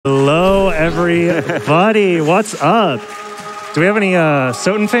everybody? What's up? Do we have any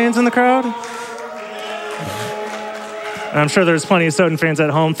SotN fans in the crowd? I'm sure there's plenty of SotN fans at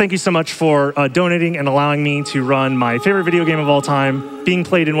home. Thank you so much for donating and allowing me to run my favorite video game of all time, being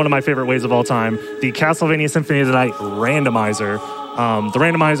played in one of my favorite ways of all time, the Castlevania Symphony of the Night Randomizer. The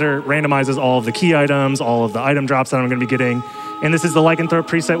randomizer randomizes all of the key items, all of the item drops that I'm going to be getting. And this is the Lycanthrope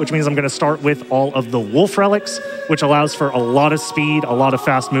preset, which means I'm going to start with all of the wolf relics, which allows for a lot of speed, a lot of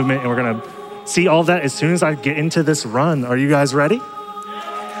fast movement, and we're going to see all of that as soon as I get into this run. Are you guys ready?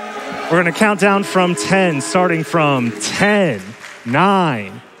 We're going to count down from 10, starting from 10,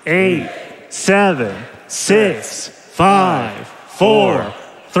 9, 8, 7, 6, 5, 4,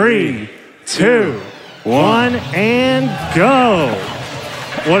 3, 2, 1, and go.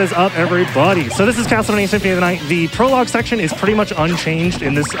 What is up, everybody? So this is Castlevania Symphony of the Night. The prologue section is pretty much unchanged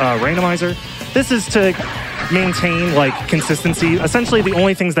in this randomizer. This is to maintain like consistency. Essentially, the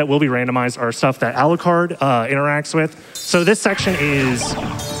only things that will be randomized are stuff that Alucard interacts with. So this section is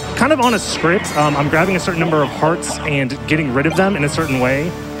kind of on a script. I'm grabbing a certain number of hearts and getting rid of them in a certain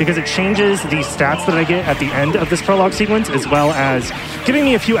way because it changes the stats that I get at the end of this prologue sequence, as well as giving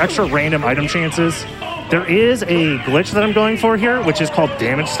me a few extra random item chances. There is a glitch that I'm going for here, which is called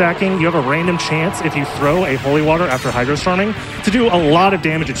damage stacking. You have a random chance if you throw a holy water after hydrostorming to do a lot of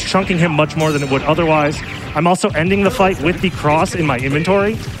damage. It's chunking him much more than it would otherwise. I'm also ending the fight with the cross in my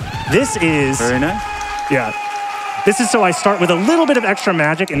inventory. This is... Very nice. Yeah. This is so I start with a little bit of extra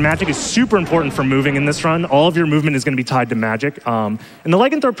magic, and magic is super important for moving in this run. All of your movement is going to be tied to magic. And the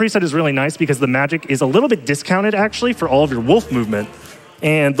Lycanthrope preset is really nice because the magic is a little bit discounted, actually, for all of your wolf movement.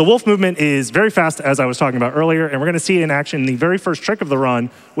 And the wolf movement is very fast, as I was talking about earlier, and we're going to see it in action in the very first trick of the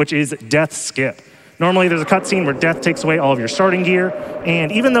run, which is Death Skip. Normally, there's a cutscene where Death takes away all of your starting gear,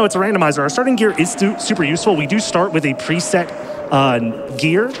 and even though it's a randomizer, our starting gear is super useful. We do start with a preset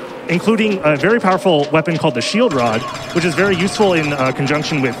gear, including a very powerful weapon called the Shield Rod, which is very useful in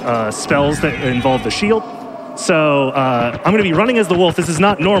conjunction with spells that involve the shield. So I'm going to be running as the wolf. This is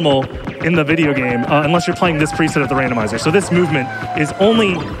not normal in the video game unless you're playing this preset of the randomizer. So this movement is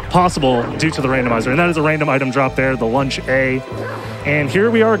only possible due to the randomizer. And that is a random item drop there, the Lunch A. And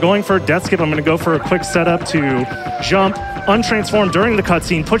here we are going for Death Skip. I'm going to go for a quick setup to jump, untransform during the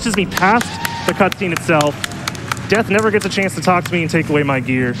cutscene, pushes me past the cutscene itself. Death never gets a chance to talk to me and take away my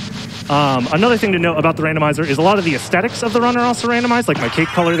gear. Another thing to note about the randomizer is a lot of the aesthetics of the run are also randomized. Like my cape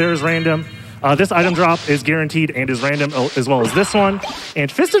color there is random. This item drop is guaranteed and is random, as well as this one.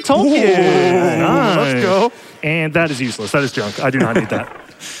 And Fist of Tolkien. Nice. Let's go. And that is useless. That is junk. I do not need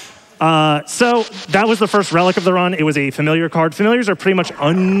that. So that was the first relic of the run. It was a familiar card. Familiars are pretty much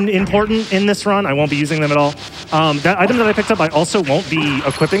unimportant in this run. I won't be using them at all. That item that I picked up, I also won't be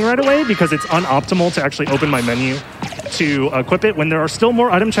equipping right away because it's unoptimal to actually open my menu to equip it when there are still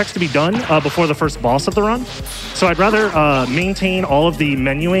more item checks to be done before the first boss of the run. So I'd rather maintain all of the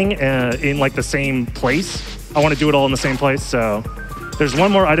menuing in like the same place. I want to do it all in the same place. So there's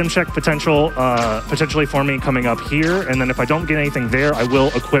one more item check potentially for me coming up here. And then if I don't get anything there, I will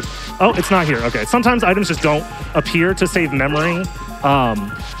equip. Oh, it's not here. Okay. Sometimes items just don't appear to save memory.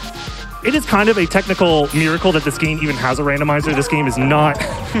 It is kind of a technical miracle that this game even has a randomizer. This game is not,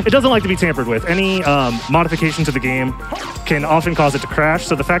 it doesn't like to be tampered with. Any modification to the game can often cause it to crash.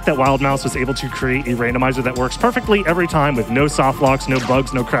 So the fact that Wild Mouse was able to create a randomizer that works perfectly every time with no soft locks, no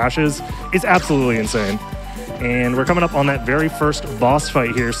bugs, no crashes is absolutely insane. And we're coming up on that very first boss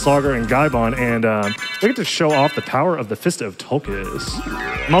fight here, Slogger and Gaibon, and we get to show off the power of the Fist of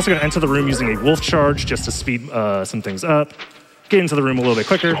Tolkis. I'm also going to enter the room using a wolf charge just to speed some things up. Get into the room a little bit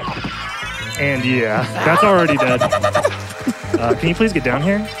quicker. And yeah, that's already dead. Can you please get down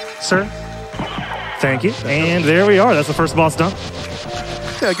here, sir? Thank you. And there we are. That's the first boss done.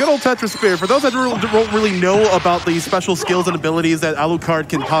 Yeah, good old Tetris Spirit. For those that don't really know about the special skills and abilities that Alucard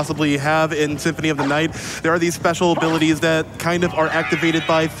can possibly have in Symphony of the Night, there are these special abilities that kind of are activated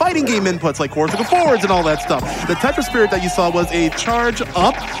by fighting game inputs like horizontal forwards and all that stuff. The Tetris Spirit that you saw was a charge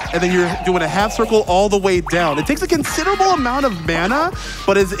up, and then you're doing a half circle all the way down. It takes a considerable amount of mana,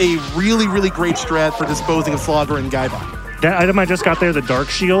 but is a really, really great strat for disposing of Slogger and Gaibon. That item I just got there, the Dark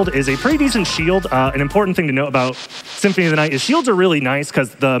Shield, is a pretty decent shield. An important thing to note about Symphony of the Night is shields are really nice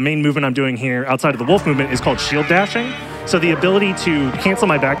because the main movement I'm doing here outside of the wolf movement is called shield dashing. So the ability to cancel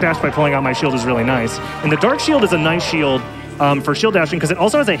my backdash by pulling out my shield is really nice. And the Dark Shield is a nice shield for shield dashing because it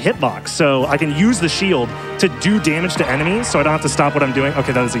also has a hitbox. So I can use the shield to do damage to enemies so I don't have to stop what I'm doing.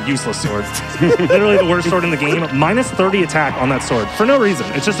 Okay, that is a useless sword. Literally the worst sword in the game. Minus 30 attack on that sword for no reason.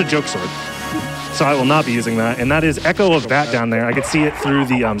 It's just a joke sword. So I will not be using that. And that is Echo of Bat down there. I can see it through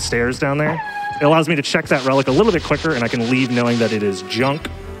the stairs down there. It allows me to check that relic a little bit quicker, and I can leave knowing that it is junk.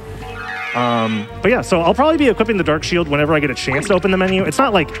 But yeah, so I'll probably be equipping the Dark Shield whenever I get a chance to open the menu. It's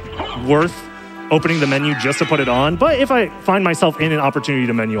not like worth opening the menu just to put it on, but if I find myself in an opportunity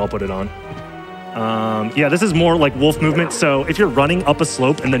to menu, I'll put it on. Yeah, this is more like wolf movement. So if you're running up a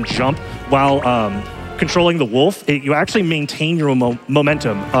slope and then jump while controlling the wolf, you actually maintain your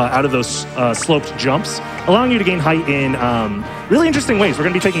momentum out of those sloped jumps, allowing you to gain height in really interesting ways. We're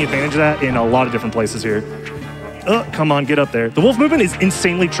going to be taking advantage of that in a lot of different places here. Come on, get up there. The wolf movement is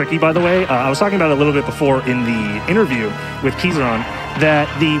insanely tricky, by the way. I was talking about it a little bit before in the interview with Kizaron, that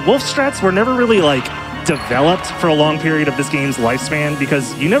the wolf strats were never really like developed for a long period of this game's lifespan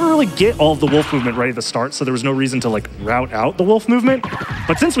because you never really get all of the wolf movement right at the start, so there was no reason to like route out the wolf movement.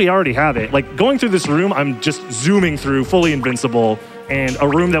 But since we already have it, like going through this room, I'm just zooming through, fully invincible, and a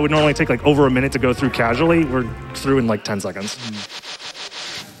room that would normally take like over a minute to go through casually, we're through in like 10 seconds.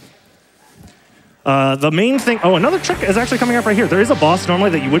 The main thing, another trick is actually coming up right here. There is a boss normally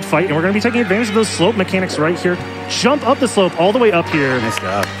that you would fight, and we're going to be taking advantage of those slope mechanics right here. Jump up the slope all the way up here. Nice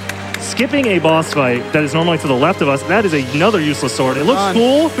job. Skipping a boss fight that is normally to the left of us. That is another useless sword. It looks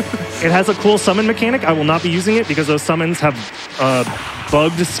cool. It has a cool summon mechanic. I will not be using it because those summons have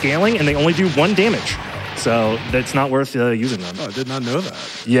bugged scaling, and they only do 1 damage. So it's not worth using them. Oh, I did not know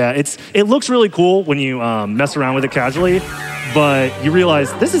that. Yeah, it looks really cool when you mess around with it casually, but you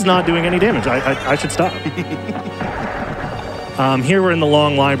realize this is not doing any damage. I should stop. Here we're in the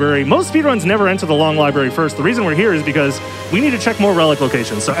long library. Most speedruns never enter the long library first. The reason we're here is because we need to check more relic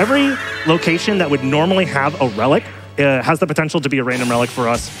locations. So every location that would normally have a relic has the potential to be a random relic for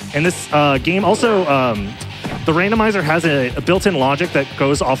us. And this game also, the randomizer has a built-in logic that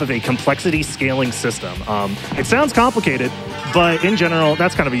goes off of a complexity scaling system. It sounds complicated, but in general,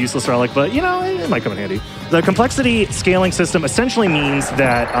 that's kind of a useless relic, but you know, it might come in handy. The complexity scaling system essentially means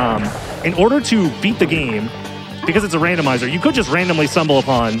that in order to beat the game, because it's a randomizer, you could just randomly stumble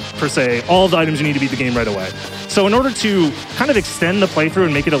upon, per se, all of the items you need to beat the game right away. So in order to kind of extend the playthrough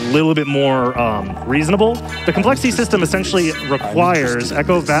and make it a little bit more reasonable, the complexity system essentially requires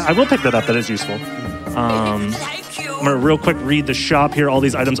Echo that. I will pick that up, that is useful. I'm gonna real quick read the shop here. All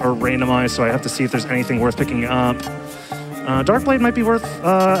these items are randomized, so I have to see if there's anything worth picking up. Darkblade might be worth.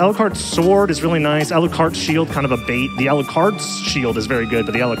 Alucard's sword is really nice. Alucard's shield, kind of a bait. The Alucard's shield is very good,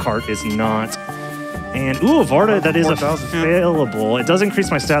 but the Alucard is not. And, ooh, Varda, that is available. It does increase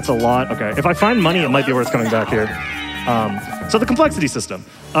my stats a lot. Okay, if I find money, it might be worth coming back here. So the complexity system.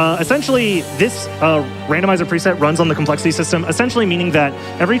 Essentially, this randomizer preset runs on the complexity system, essentially meaning that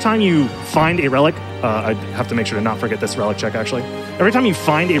every time you find a relic, I have to make sure to not forget this relic check, actually. Every time you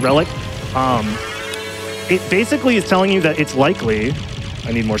find a relic, it basically is telling you that it's likely,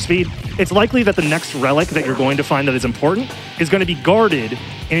 I need more speed, it's likely that the next relic that you're going to find that is important is going to be guarded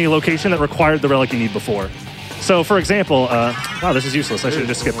in a location that required the relic you need before. So, for example, wow, this is useless. I should have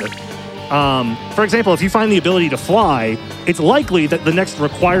just skipped it. For example, if you find the ability to fly, it's likely that the next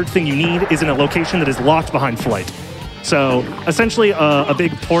required thing you need is in a location that is locked behind flight. So, essentially, a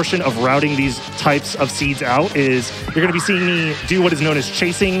big portion of routing these types of seeds out is you're going to be seeing me do what is known as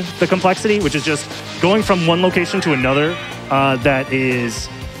chasing the complexity, which is just going from one location to another that is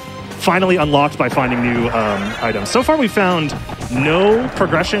finally unlocked by finding new items. So far, we found no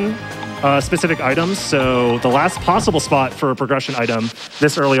progression specific items, so the last possible spot for a progression item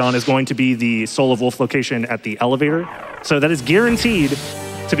this early on is going to be the Soul of Wolf location at the elevator. So that is guaranteed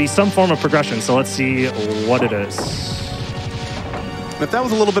to be some form of progression, so let's see what it is. If that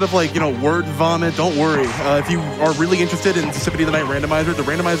was a little bit of like, you know, word vomit, don't worry. If you are really interested in Symphony of the Night Randomizer, the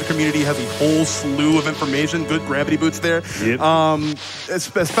randomizer community has a whole slew of information, good gravity boots there. Yep.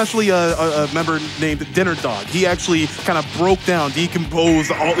 Especially a member named Dinner Dog. He actually kind of broke down,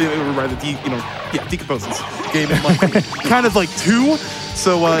 decomposed all, decompose this game in like kind of like 2.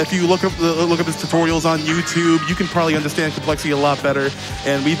 So if you look up his tutorials on YouTube, you can probably understand complexity a lot better.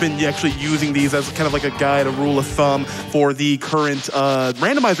 And we've been actually using these as kind of like a guide, a rule of thumb for the current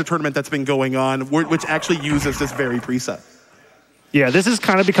randomizer tournament that's been going on, which actually uses this very preset. Yeah, this has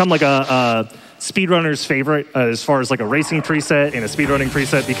kind of become like a speedrunner's favorite as far as like a racing preset and a speedrunning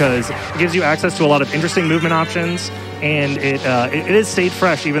preset because it gives you access to a lot of interesting movement options, and it is stayed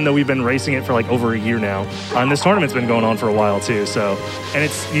fresh even though we've been racing it for like over a year now. And this tournament's been going on for a while too, so,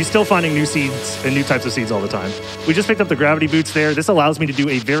 and you're still finding new seeds and new types of seeds all the time. We just picked up the gravity boots there. This allows me to do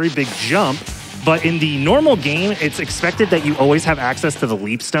a very big jump, but in the normal game, it's expected that you always have access to the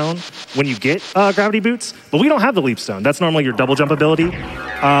leap stone when you get gravity boots, but we don't have the leap stone. That's normally your double jump ability.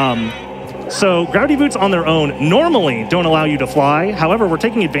 So gravity boots on their own normally don't allow you to fly. However, we're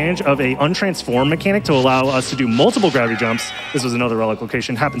taking advantage of a untransform mechanic to allow us to do multiple gravity jumps. This was another relic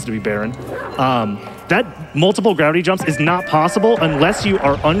location, happens to be barren. That multiple gravity jumps is not possible unless you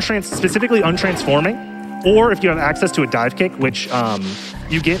are specifically untransforming, or if you have access to a dive kick, which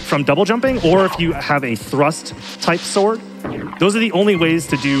you get from double jumping, or if you have a thrust type sword. Those are the only ways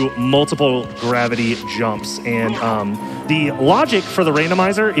to do multiple gravity jumps. And the logic for the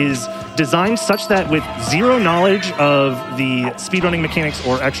randomizer is designed such that with zero knowledge of the speedrunning mechanics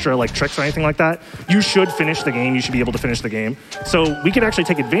or extra like tricks or anything like that, you should finish the game. You should be able to finish the game. So we could actually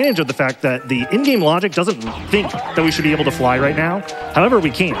take advantage of the fact that the in-game logic doesn't think that we should be able to fly right now. However, we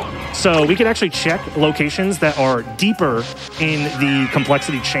can. So we could actually check locations that are deeper in the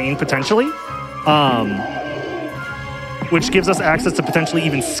complexity chain potentially. Which gives us access to potentially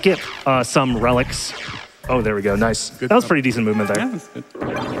even skip some relics. Oh, there we go. Nice. Good that was pretty decent movement there. Yeah, that's good.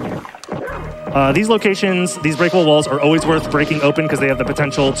 These locations, these breakable walls are always worth breaking open because they have the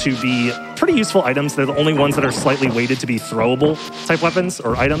potential to be pretty useful items. They're the only ones that are slightly weighted to be throwable type weapons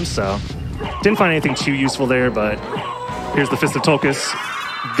or items. So didn't find anything too useful there, but here's the Fist of Tolkis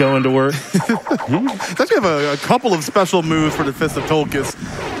going to work. It's actually have a couple of special moves for the Fist of Tolkis.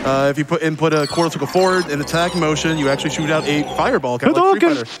 If you input a quarter circle forward in attack motion, you actually shoot out a fireball, kind of like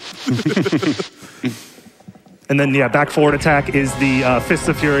Street Fighter. And then, yeah, back forward attack is the Fist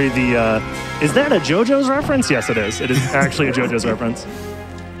of Fury. Is that a JoJo's reference? Yes, it is. It is actually a JoJo's reference.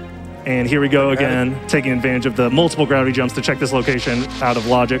 And here we go again, taking advantage of the multiple gravity jumps to check this location out of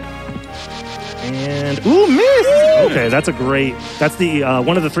logic. And, ooh, miss! Okay, that's a great, that's the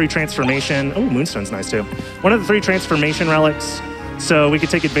one of the 3 transformation, oh, Moonstone's nice too. One of the 3 transformation relics. So we could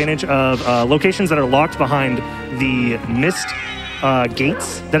take advantage of locations that are locked behind the mist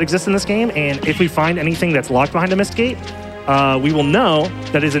gates that exist in this game. And if we find anything that's locked behind a mist gate, we will know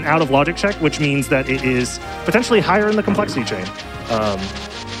that is an out of logic check, which means that it is potentially higher in the complexity chain.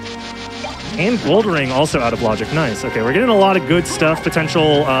 And Gold Ring also out of logic. Nice. Okay, we're getting a lot of good stuff,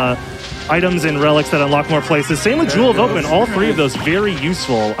 potential items and relics that unlock more places. Same with Jewel of Open. All 3 of those very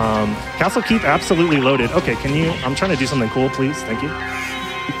useful. Castle Keep absolutely loaded. Okay, can you? I'm trying to do something cool, please. Thank you.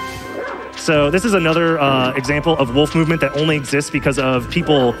 So this is another example of wolf movement that only exists because of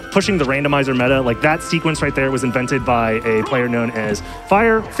people pushing the randomizer meta. Like that sequence right there was invented by a player known as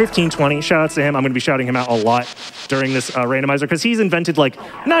Fire1520. Shout outs to him. I'm going to be shouting him out a lot during this randomizer because he's invented like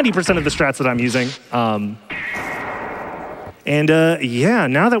 90% of the strats that I'm using. Yeah,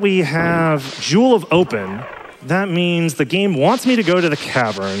 now that we have Jewel of Open, that means the game wants me to go to the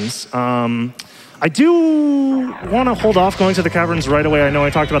caverns. I do want to hold off going to the caverns right away. I know I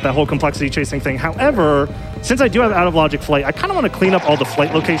talked about that whole complexity chasing thing. However, since I do have out of logic flight, I kind of want to clean up all the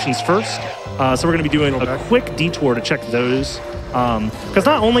flight locations first. So we're going to be doing a quick detour to check those. Because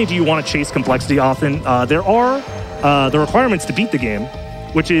not only do you want to chase complexity often, there are the requirements to beat the game,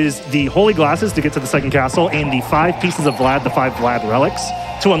 which is the Holy Glasses to get to the second castle and the 5 pieces of Vlad, the 5 Vlad relics,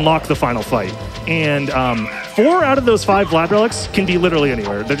 to unlock the final fight. And 4 out of those 5 Vlad relics can be literally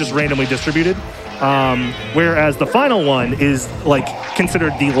anywhere. They're just randomly distributed. Whereas the final one is like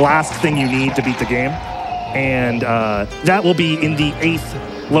considered the last thing you need to beat the game. And that will be in the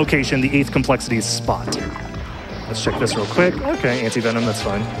 8th location, the 8th complexity spot. Let's check this real quick. Okay, anti-venom, that's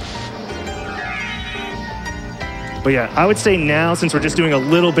fine. But yeah, I would say now, since we're just doing a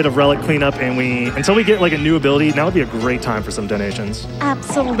little bit of relic cleanup and until we get like a new ability, now would be a great time for some donations.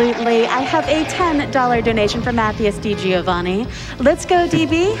 Absolutely. I have a $10 donation from Matthias D. Giovanni. Let's go,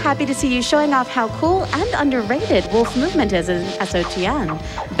 DB. Happy to see you showing off how cool and underrated wolf movement is in SotN.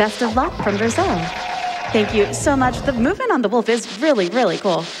 Best of luck from Brazil. Thank you so much. The movement on the wolf is really, really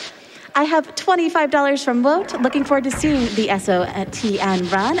cool. I have $25 from Woat. Looking forward to seeing the SotN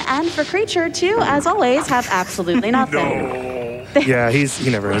run. And for Creature, too, as always, have absolutely nothing. No. Yeah, he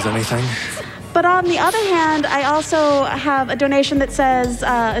never has anything. But on the other hand, I also have a donation that says,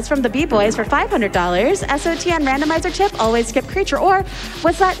 it's from the B-Boys for $500. SotN randomizer tip, always skip Creature. Or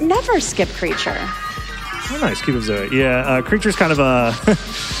was that never skip Creature? Oh, nice. Keep observing. Yeah, Creature's kind of a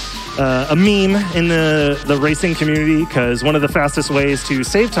meme in the racing community because one of the fastest ways to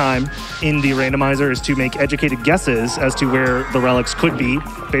save time in the randomizer is to make educated guesses as to where the relics could be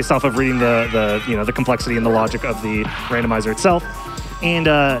based off of reading the complexity and the logic of the randomizer itself. And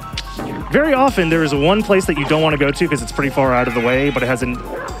very often there is one place that you don't want to go to because it's pretty far out of the way, but it has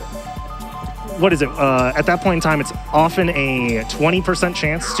what is it? At that point in time, it's often a 20%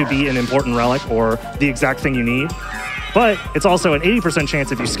 chance to be an important relic or the exact thing you need. But it's also an 80%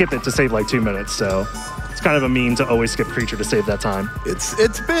 chance if you skip it to save like 2 minutes. So it's kind of a meme to always skip Creature to save that time.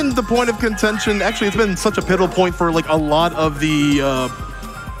 It's been the point of contention. Actually, it's been such a pivotal point for like a lot of the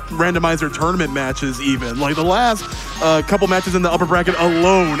randomizer tournament matches even. Like the last couple matches in the upper bracket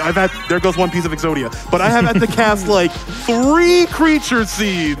alone, there goes one piece of Exodia, but I have had to cast like 3 creature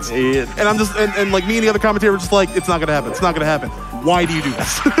seeds. And I'm just, and like me and the other commentator were just like, it's not gonna happen, it's not gonna happen. Why do you do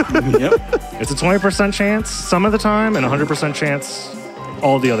this? Yep. It's a 20% chance some of the time and 100% chance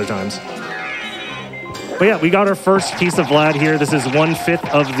all the other times. But yeah, we got our first piece of Vlad here. This is 1/5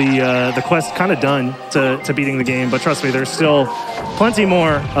 of the quest kind of done to beating the game. But trust me, there's still plenty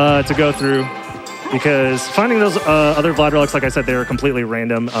more to go through because finding those other Vlad relics, like I said, they're completely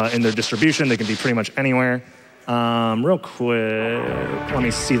random in their distribution. They can be pretty much anywhere. Real quick, let me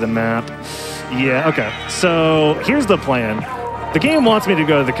see the map. Yeah, okay. So here's the plan. The game wants me to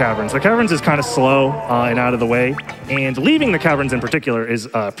go to the caverns. The caverns is kind of slow and out of the way, and leaving the caverns in particular is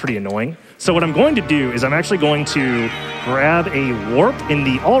pretty annoying. So what I'm going to do is I'm actually going to grab a warp in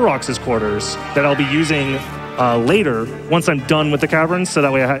the Allrox's quarters that I'll be using later once I'm done with the caverns, so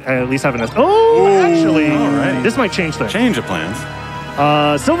that way I at least have an... Actually, this might change things. Change of plans.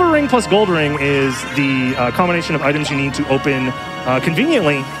 Silver ring plus gold ring is the combination of items you need to open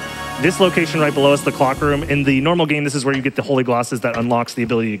conveniently this location right below us, the clock room. In the normal game, this is where you get the holy glasses that unlocks the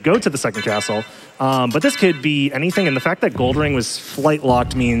ability to go to the second castle. But this could be anything, and the fact that gold ring was flight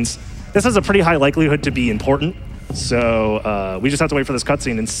locked means this has a pretty high likelihood to be important. So we just have to wait for this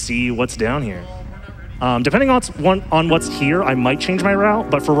cutscene and see what's down here. Depending on what's here, I might change my route,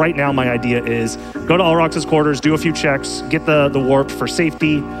 but for right now, my idea is go to Allrox's quarters, do a few checks, get the warp for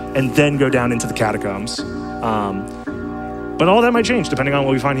safety, and then go down into the catacombs. But all that might change depending on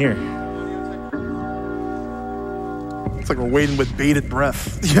what we find here. It's like we're waiting with bated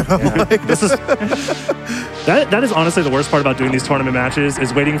breath. You know? Yeah, like, this is that is honestly the worst part about doing these tournament matches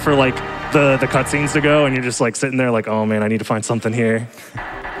is waiting for like the cutscenes to go, and you're just like sitting there like, oh man, I need to find something here.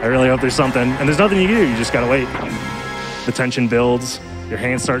 I really hope there's something, and there's nothing you can do. You just gotta wait. The tension builds. Your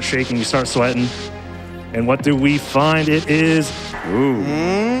hands start shaking. You start sweating. And what do we find? It is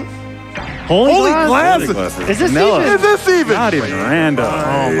Holy glasses. Is this even? Is this even? Not even random.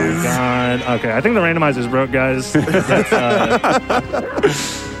 Oh my god. Okay, I think the randomizer's broke, guys.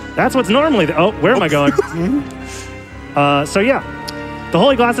 That's what's normally. Where am I going? So yeah, the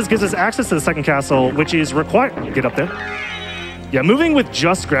holy glasses gives us access to the second castle, which is required. Get up there. Yeah, moving with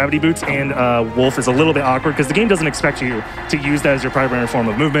just gravity boots and wolf is a little bit awkward because the game doesn't expect you to use that as your primary form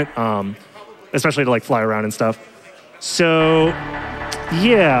of movement, especially to like fly around and stuff. So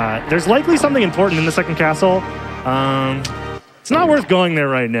yeah, there's likely something important in the second castle. It's not worth going there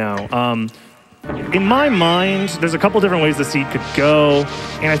right now. In my mind, there's a couple different ways the seed could go,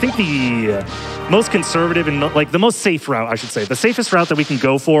 and I think the most conservative and like the most safe route, I should say, the safest route that we can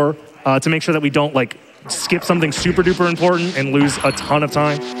go for to make sure that we don't like skip something super duper important and lose a ton of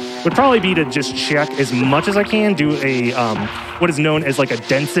time would probably be to just check as much as I can, do a what is known as like a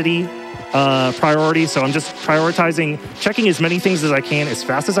density priority. So I'm just prioritizing checking as many things as I can as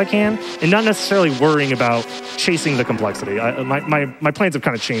fast as I can and not necessarily worrying about chasing the complexity. My plans have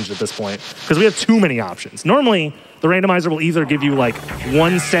kind of changed at this point because we have too many options. Normally, the randomizer will either give you like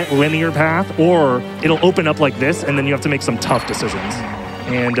one set linear path or it'll open up like this and then you have to make some tough decisions.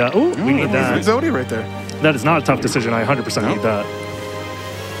 And, we need that. Exodia right there. That is not a tough decision. I 100% need that.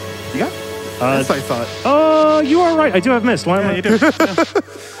 You got Mist, I thought. Oh, you are right. I do have Mist. Why am I? You do.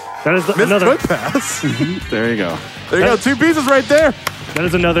 That is Mist another... could pass. There you go. There you go. 2 pieces right there. That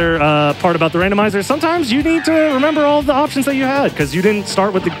is another part about the randomizer. Sometimes you need to remember all of the options that you had because you didn't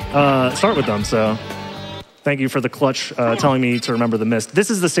start with them. So thank you for the clutch telling me to remember the Mist. This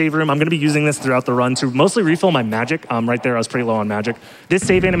is the save room. I'm going to be using this throughout the run to mostly refill my magic. Right there, I was pretty low on magic. This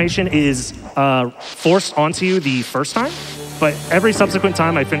save animation is forced onto you the first time, but every subsequent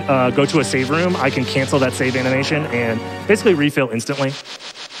time I go to a save room, I can cancel that save animation and basically refill instantly.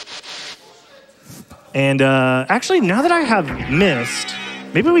 And actually, now that I have Mist,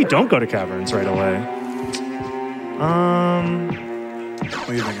 maybe we don't go to caverns right away. What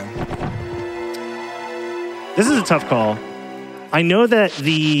are you thinking? This is a tough call. I know that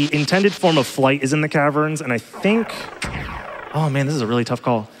the intended form of flight is in the caverns, and I think... Oh man, this is a really tough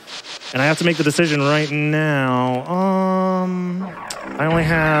call. And I have to make the decision right now. I only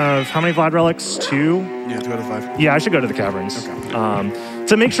have... How many Vlad relics? 2? Yeah, 2 out of 5. Yeah, I should go to the caverns. Okay.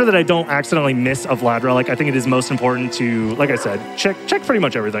 To make sure that I don't accidentally miss a Vlad relic, I think it is most important to, like I said, check pretty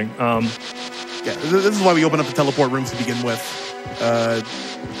much everything. Yeah, this is why we open up the teleport rooms to begin with.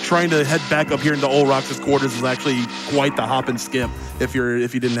 Trying to head back up here into Allrox's quarters is actually quite the hop and skip if you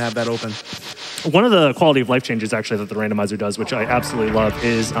didn't have that open. One of the quality of life changes actually that the randomizer does, which I absolutely love,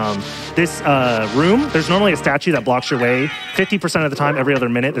 is this room. There's normally a statue that blocks your way. 50% of the time, every other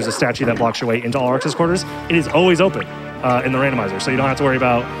minute, there's a statue that blocks your way into Allrox's quarters. It is always open in the randomizer, so you don't have to worry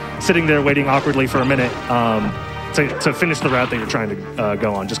about sitting there waiting awkwardly for a minute to finish the route that you're trying to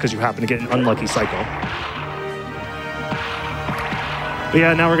go on, just because you happen to get an unlucky cycle. But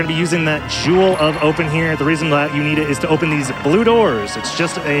yeah, now we're going to be using that Jewel of Open here. The reason that you need it is to open these blue doors. It's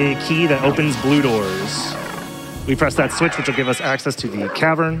just a key that opens blue doors. We press that switch, which will give us access to the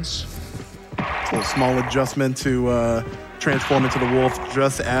caverns. It's a small adjustment to transform into the wolf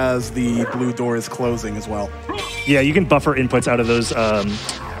just as the blue door is closing as well. Yeah, you can buffer inputs out of those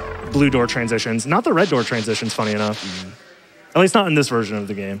blue door transitions. Not the red door transitions, funny enough. At least not in this version of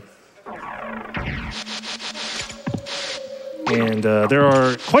the game. And there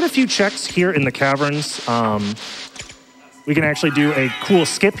are quite a few checks here in the caverns. We can actually do a cool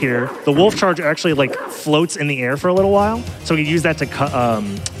skip here. The wolf charge actually like floats in the air for a little while. So we can use that to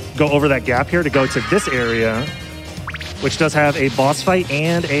go over that gap here to go to this area, which does have a boss fight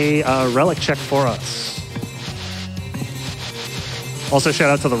and a relic check for us. Also, shout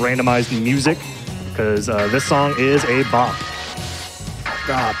out to the randomized music, because this song is a bop.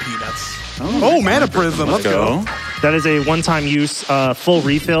 Ah, peanuts. Oh, Mana Prism. Let's go. That is a one-time use full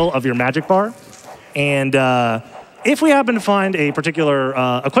refill of your magic bar. And if we happen to find a particular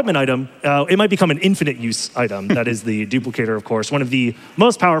equipment item, it might become an infinite use item. That is the duplicator, of course. One of the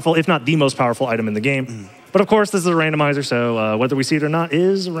most powerful, if not the most powerful item in the game. But of course, this is a randomizer, so whether we see it or not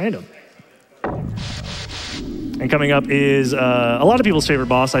is random. And coming up is a lot of people's favorite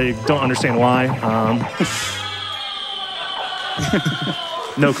boss. I don't understand why.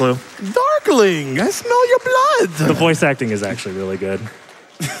 No clue. Darkling, I smell your blood. The voice acting is actually really good.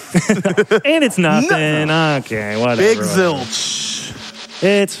 And it's nothing. Okay, whatever. Big zilch.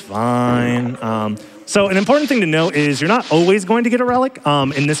 It's fine. So an important thing to note is you're not always going to get a relic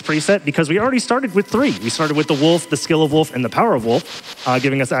in this preset, because we already started with 3. We started with the wolf, the skill of wolf, and the power of wolf,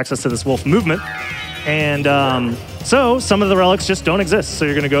 giving us access to this wolf movement. And so some of the relics just don't exist. So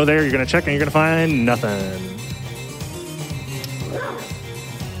you're going to go there, you're going to check, and you're going to find nothing.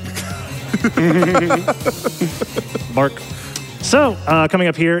 Bark. So coming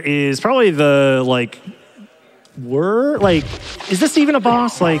up here is probably the is this even a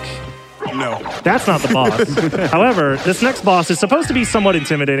boss? No. That's not the boss. However, this next boss is supposed to be somewhat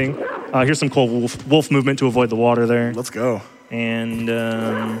intimidating. Here's some cool wolf movement to avoid the water there. Let's go. And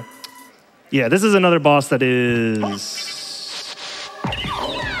yeah, this is another boss that is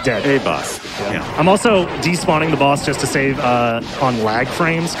dead. A boss. Yeah. I'm also despawning the boss just to save on lag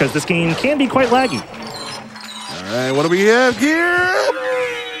frames, because this game can be quite laggy. All right, what do we have here?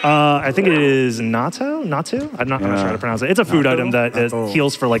 I think it is Natto? Natto? I'm not sure how to pronounce it. It's a food item that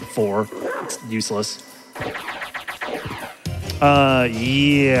heals for like 4. It's useless.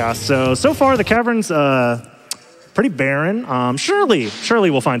 Yeah, so far the cavern's pretty barren. Surely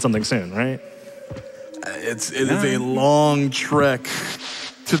we'll find something soon, right? It is a long trek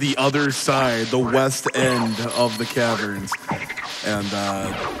to the other side, the west end of the caverns. And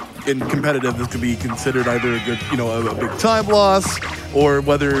in competitive, this could be considered either a good, a big time loss, or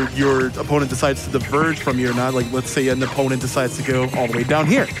whether your opponent decides to diverge from you or not. Like, let's say an opponent decides to go all the way down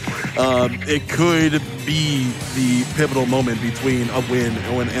here. It could be the pivotal moment between a win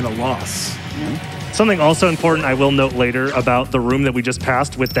and a loss. Something also important I will note later about the room that we just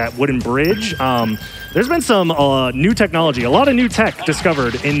passed with that wooden bridge. There's been some new technology, a lot of new tech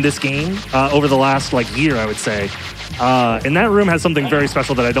discovered in this game over the last year, I would say. And that room has something very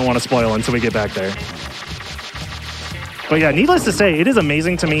special that I don't want to spoil until we get back there. But yeah, needless to say, it is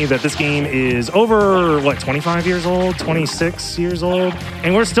amazing to me that this game is over, 25 years old, 26 years old,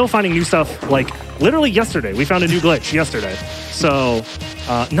 and we're still finding new stuff. Literally yesterday, we found a new glitch yesterday. So,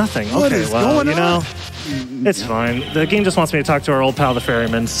 nothing. What is going on? It's fine. The game just wants me to talk to our old pal, the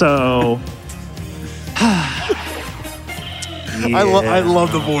ferryman, so... Yeah. I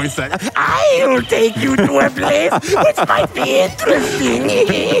love the voice act. I will take you to a place which might be interesting.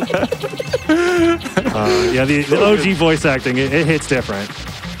 Yeah, the OG voice acting, it hits different.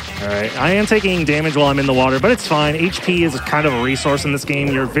 All right, I am taking damage while I'm in the water, but it's fine. HP is kind of a resource in this game.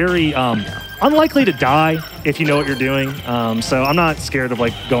 You're very unlikely to die if you know what you're doing. So I'm not scared of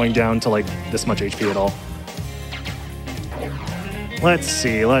going down to this much HP at all. Let's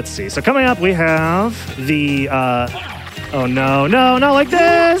see. So coming up, we have the... oh, no, not like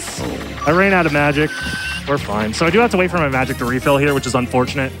this! I ran out of magic. We're fine. So I do have to wait for my magic to refill here, which is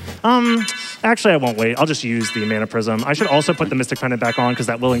unfortunate. Actually, I won't wait. I'll just use the Mana Prism. I should also put the Mystic Pendant back on, because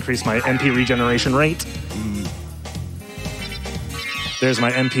that will increase my MP regeneration rate. There's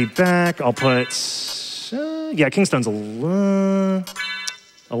my MP back. I'll put... yeah, Kingstone's a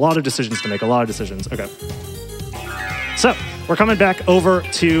lot of decisions to make. A lot of decisions. Okay. So, we're coming back over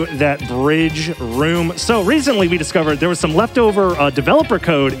to that bridge room. So recently we discovered there was some leftover developer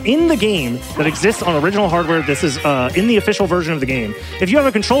code in the game that exists on original hardware. This is in the official version of the game. If you have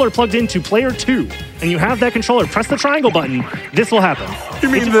a controller plugged into player 2 and you have that controller, press the triangle button, this will happen. You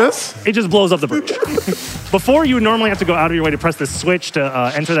mean this? It just blows up the bridge. Before, you would normally have to go out of your way to press this switch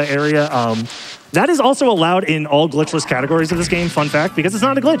to enter that area. That is also allowed in all glitchless categories of this game, fun fact, because it's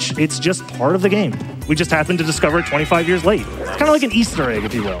not a glitch. It's just part of the game. We just happened to discover it 25 years late. It's kind of like an Easter egg,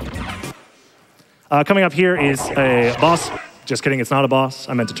 if you will. Coming up here is a boss. Just kidding, it's not a boss.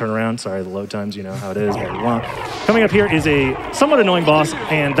 I meant to turn around. Sorry, the load times, you know how it is, blah, blah, blah. Coming up here is a somewhat annoying boss,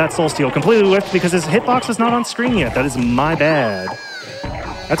 and that's Soul Steel, completely whiffed because his hitbox is not on screen yet. That is my bad. I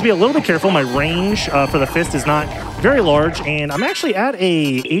have to be a little bit careful. My range for the fist is not very large, and I'm actually at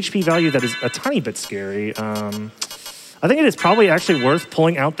a HP value that is a tiny bit scary. I think it is probably actually worth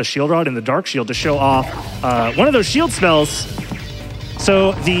pulling out the shield rod and the dark shield to show off one of those shield spells.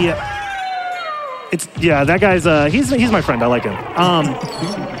 So yeah, that guy's, he's my friend, I like him.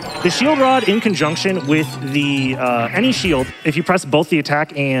 The shield rod in conjunction with the, any shield, if you press both the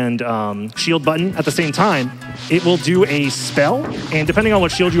attack and shield button at the same time, it will do a spell, and depending on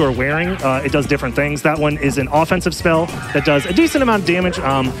what shield you are wearing, it does different things. That one is an offensive spell that does a decent amount of damage.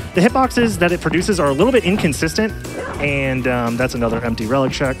 The hitboxes that it produces are a little bit inconsistent, and that's another empty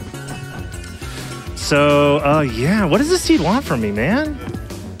relic check. So, yeah, what does this seed want from me, man?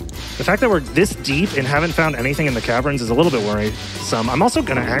 The fact that we're this deep and haven't found anything in the caverns is a little bit worrisome. I'm also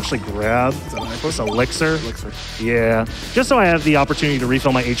going to actually grab this elixir. Yeah, just so I have the opportunity to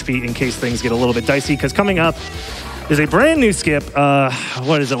refill my HP in case things get a little bit dicey, because coming up is a brand new skip.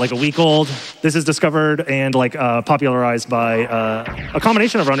 What is it, like a week old? This is discovered and like popularized by a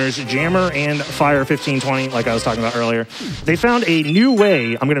combination of runners, Jammer and Fire 1520, like I was talking about earlier. They found a new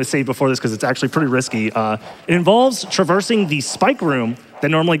way. I'm going to save before this because it's actually pretty risky. It involves traversing the spike room that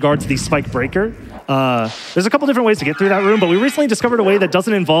normally guards the spike breaker. There's a couple different ways to get through that room, but we recently discovered a way that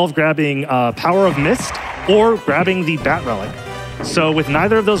doesn't involve grabbing Power of Mist or grabbing the Bat Relic. So with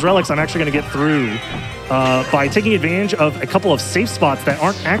neither of those relics, I'm actually going to get through by taking advantage of a couple of safe spots that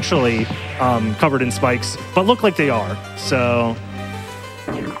aren't actually covered in spikes, but look like they are. So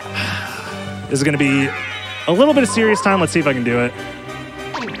this is going to be a little bit of serious time. Let's see if I can do it.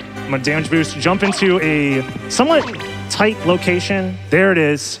 I'm going to damage boost, jump into a somewhat tight location. There it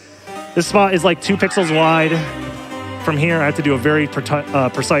is. This spot is like 2 pixels wide. From here, I have to do a very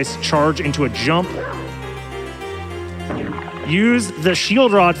precise charge into a jump. Use the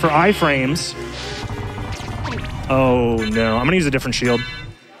shield rod for iframes. Oh no, I'm gonna use a different shield.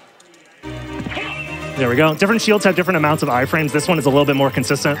 There we go. Different shields have different amounts of iframes. This one is a little bit more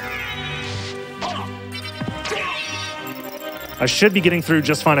consistent. I should be getting through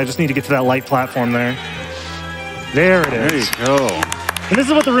just fine. I just need to get to that light platform there. There it is. There you go. And this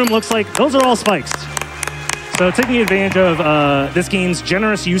is what the room looks like. Those are all spikes. So taking advantage of this game's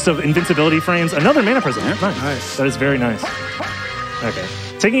generous use of invincibility frames. Another mana prism. Yeah, nice. That is very nice. Okay.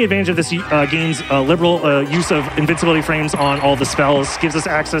 Taking advantage of this game's liberal use of invincibility frames on all the spells gives us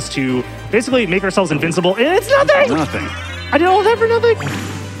access to basically make ourselves invincible. And it's nothing! Nothing. I did all that for nothing.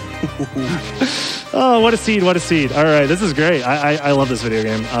 Oh, what a seed, what a seed. All right, this is great. I love this video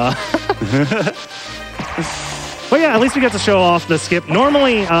game. But yeah, at least we got to show off the skip.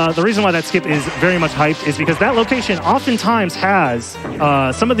 Normally, the reason why that skip is very much hyped is because that location oftentimes has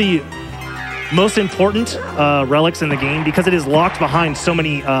some of the most important relics in the game because it is locked behind so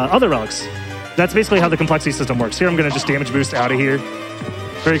many other relics. That's basically how the complexity system works. Here, I'm going to just damage boost out of here.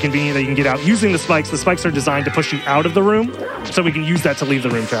 Very convenient that you can get out using the spikes. The spikes are designed to push you out of the room, so we can use that to leave the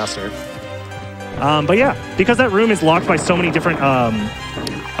room faster. But yeah, because that room is locked by so many different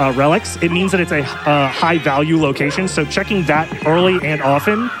relics, it means that it's a high-value location, so checking that early and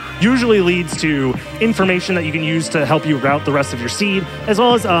often usually leads to information that you can use to help you route the rest of your seed, as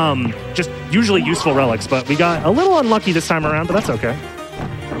well as just usually useful relics. But we got a little unlucky this time around, but that's okay.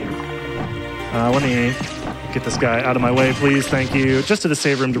 Let me get this guy out of my way, please. Thank you. Just to the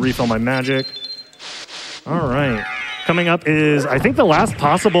save room to refill my magic. All right. Coming up is, I think, the last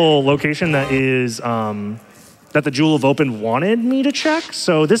possible location that is that the Jewel of Open wanted me to check.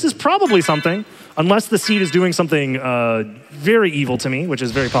 So this is probably something, unless the seed is doing something very evil to me, which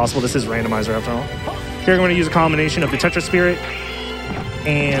is very possible. This is randomizer after all. Here I'm going to use a combination of the Tetra Spirit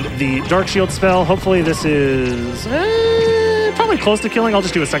and the Dark Shield spell. Hopefully this is probably close to killing. I'll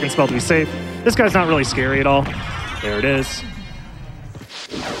just do a second spell to be safe. This guy's not really scary at all. There it is.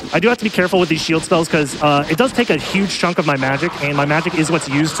 I do have to be careful with these shield spells because it does take a huge chunk of my magic, and my magic is what's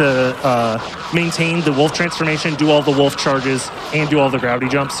used to maintain the wolf transformation, do all the wolf charges, and do all the gravity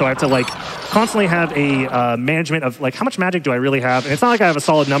jumps. So I have to like constantly have a management of like how much magic do I really have, and it's not like I have a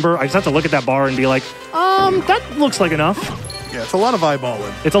solid number. I just have to look at that bar and be like, that looks like enough. Yeah, it's a lot of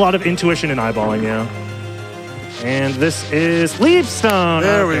eyeballing. It's a lot of intuition and eyeballing, yeah. And this is Leaf Stone.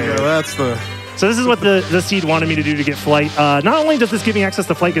 There we go. That's the... So this is what the seed wanted me to do to get flight. Not only does this give me access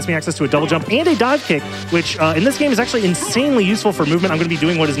to flight, it gives me access to a double jump and a dive kick, which in this game is actually insanely useful for movement. I'm going to be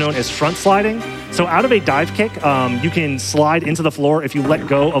doing what is known as front sliding. So out of a dive kick, you can slide into the floor if you let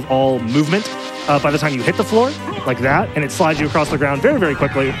go of all movement by the time you hit the floor, like that, and it slides you across the ground very, very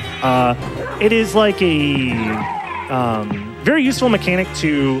quickly. It is like a very useful mechanic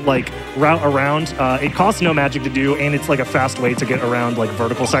to like route around. It costs no magic to do, and it's like a fast way to get around like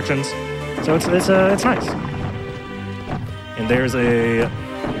vertical sections. So it's nice. And there's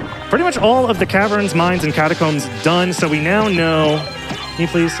pretty much all of the caverns, mines, and catacombs done. So we now know, can you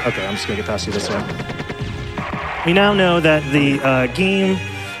please? Okay, I'm just gonna get past you this way. We now know that the game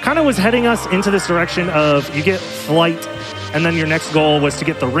kind of was heading us into this direction of you get flight, and then your next goal was to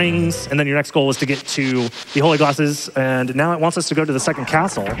get the rings, and then your next goal was to get to the holy glasses, and now it wants us to go to the second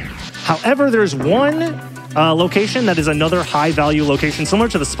castle. However, there's one location that is another high-value location, similar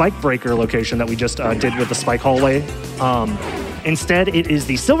to the Spike Breaker location that we just did with the Spike Hallway. Instead, it is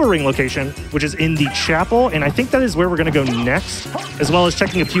the Silver Ring location, which is in the chapel, and I think that is where we're going to go next, as well as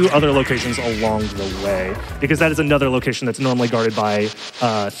checking a few other locations along the way, because that is another location that's normally guarded by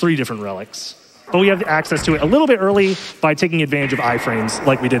 3 different relics. But we have access to it a little bit early by taking advantage of iframes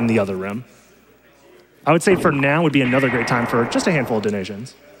like we did in the other room. I would say for now would be another great time for just a handful of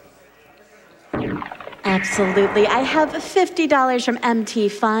donations. Absolutely. I have $50 from MT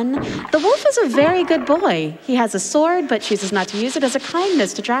Fun. The wolf is a very good boy. He has a sword, but chooses not to use it as a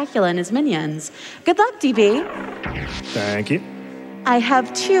kindness to Dracula and his minions. Good luck, DB. Thank you. I have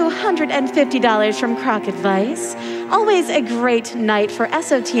 $250 from Crockett Vice. Always a great night for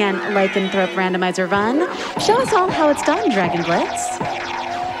SOTN Lycanthrope Randomizer Run. Show us all how it's done, Dragon Blitz.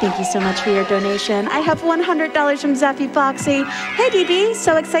 Thank you so much for your donation. I have $100 from Zeffy Foxy. Hey DB,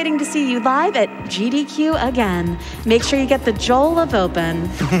 so exciting to see you live at GDQ again. Make sure you get the Joel of Open.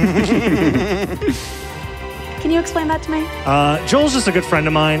 Can you explain that to me? Joel's just a good friend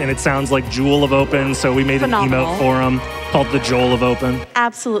of mine, and it sounds like Jewel of Open, so we made Phenomenal. an emote for him called the Joel of Open.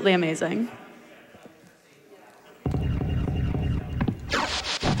 Absolutely amazing.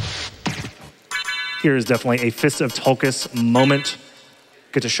 Here is definitely a Fist of Tulkas moment.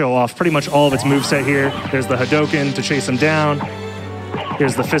 Get to show off pretty much all of its moveset here. There's the Hadoken to chase him down.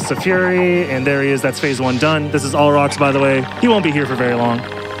 Here's the Fist of Fury, and there he is. That's phase 1 done. This is all rocks, by the way. He won't be here for very long.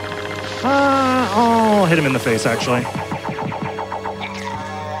 I'll hit him in the face, actually.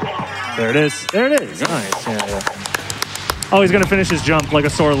 There it is. There it is. Nice. Yeah. Oh, he's going to finish his jump like a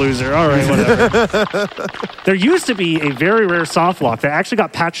sore loser. All right, whatever. There used to be a very rare soft lock that actually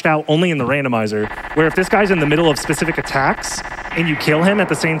got patched out only in the randomizer, where if this guy's in the middle of specific attacks and you kill him at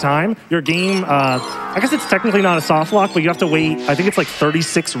the same time, your game, I guess it's technically not a soft lock, but you have to wait, I think it's like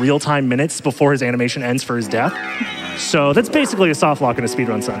 36 real-time minutes before his animation ends for his death. So that's basically a soft lock in a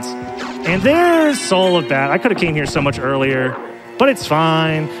speedrun sense. And there's Soul of Bat. I could have came here so much earlier, but it's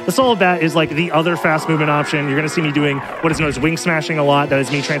fine. The Soul of Bat is like the other fast movement option. You're gonna see me doing what is known as wing smashing a lot. That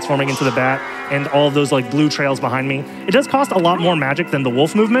is me transforming into the bat and all of those like blue trails behind me. It does cost a lot more magic than the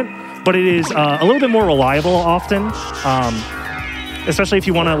wolf movement, but it is a little bit more reliable often. Especially if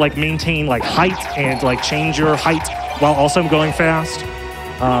you wanna like maintain like height and like change your height while also going fast.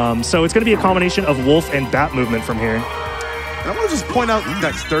 So it's gonna be a combination of wolf and bat movement from here. And I want to just point out,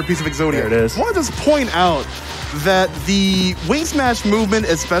 next, third piece of Exodia. There it is. I want to just point out that the Wing Smash movement,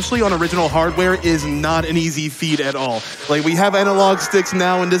 especially on original hardware, is not an easy feat at all. Like, we have analog sticks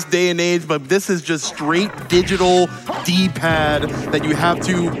now in this day and age, but this is just straight digital D-pad that you have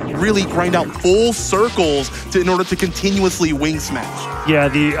to really grind out full circles in order to continuously Wing Smash. Yeah,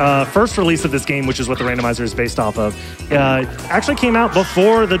 the first release of this game, which is what the randomizer is based off of, actually came out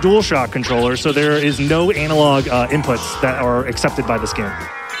before the DualShock controller, so there is no analog inputs that are accepted by this game.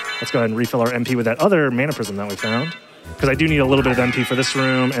 Let's go ahead and refill our MP with that other mana prism that we found, because I do need a little bit of MP for this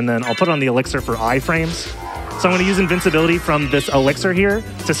room, and then I'll put on the elixir for iframes. So I'm going to use invincibility from this elixir here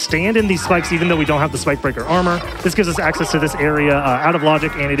to stand in these spikes even though we don't have the spike breaker armor. This gives us access to this area out of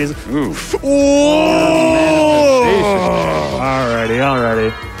logic, and it is... Oof.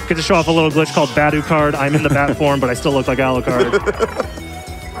 Alrighty. Get to show off a little glitch called Badu card. I'm in the bat form, but I still look like Alucard.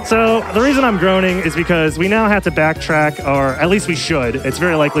 So the reason I'm groaning is because we now have to backtrack, or at least we should. It's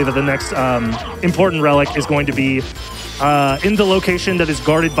very likely that the next important relic is going to be in the location that is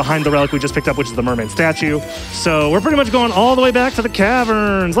guarded behind the relic we just picked up, which is the mermaid statue. So we're pretty much going all the way back to the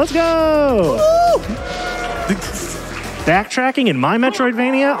caverns. Let's go! Backtracking in my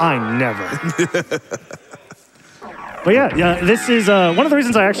Metroidvania? I never. But yeah, this is one of the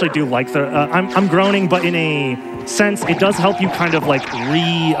reasons I actually do like the... I'm groaning, but in a sense, it does help you kind of like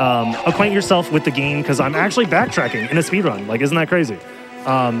acquaint yourself with the game, because I'm actually backtracking in a speedrun. Like, isn't that crazy?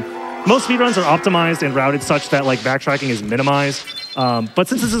 Most speedruns are optimized and routed such that like backtracking is minimized. But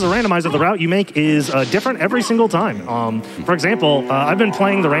since this is a randomizer, the route you make is different every single time. For example, I've been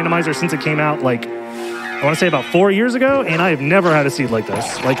playing the randomizer since it came out, like, I want to say about 4 years ago, and I have never had a seed like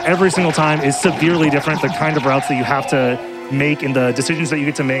this. Like, every single time is severely different. The kind of routes that you have to make and the decisions that you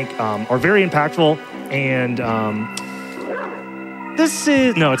get to make are very impactful. And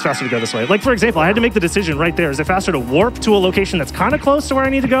it's faster to go this way. Like, for example, I had to make the decision right there. Is it faster to warp to a location that's kind of close to where I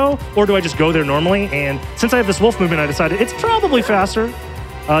need to go, or do I just go there normally? And since I have this wolf movement, I decided it's probably faster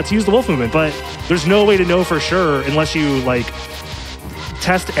to use the wolf movement, but there's no way to know for sure unless you, like,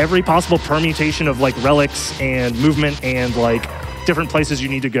 test every possible permutation of like relics and movement and like different places you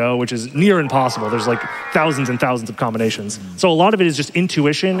need to go, which is near impossible. There's like thousands and thousands of combinations. So a lot of it is just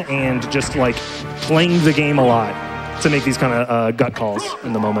intuition and just like playing the game a lot to make these kind of gut calls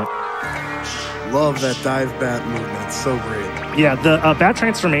in the moment. Love that dive bat movement. It's so great. Yeah, the bat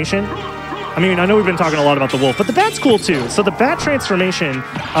transformation. I mean, I know we've been talking a lot about the wolf, but the bat's cool too. So the bat transformation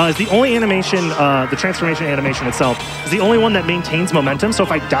is the only animation, the transformation animation itself, is the only one that maintains momentum. So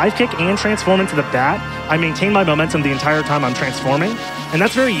if I dive kick and transform into the bat, I maintain my momentum the entire time I'm transforming. And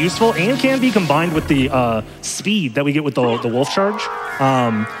that's very useful and can be combined with the speed that we get with the wolf charge.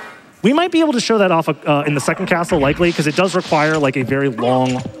 We might be able to show that off in the second castle, likely, because it does require like a very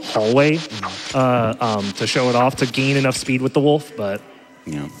long hallway to show it off to gain enough speed with the wolf, but...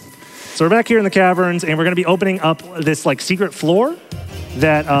 Yeah. So we're back here in the caverns, and we're going to be opening up this like secret floor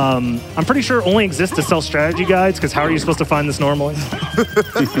that I'm pretty sure only exists to sell strategy guides, because how are you supposed to find this normally?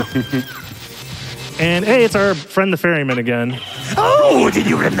 And hey, it's our friend the ferryman again. Oh, did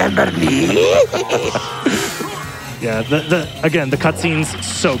you remember me? Yeah, again, the cutscene's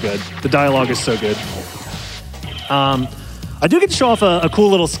so good. The dialogue is so good. I do get to show off a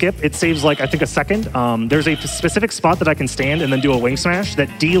cool little skip. It saves, like, I think a second. There's a specific spot that I can stand and then do a wing smash that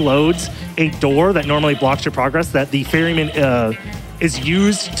deloads a door that normally blocks your progress that the ferryman is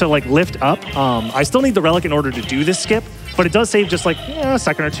used to, like, lift up. I still need the relic in order to do this skip, but it does save just, like, a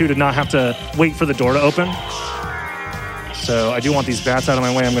second or two to not have to wait for the door to open. So I do want these bats out of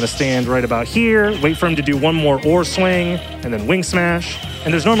my way. I'm going to stand right about here, wait for him to do one more ore swing, and then wing smash.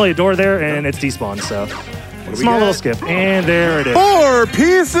 And there's normally a door there, and it's despawned, so... Small little skip, and there it is. 4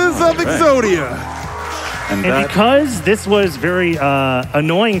 pieces of Exodia. And because this was very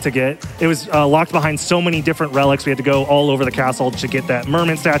annoying to get, it was locked behind so many different relics. We had to go all over the castle to get that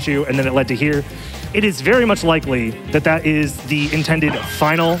merman statue, and then it led to here. It is very much likely that that is the intended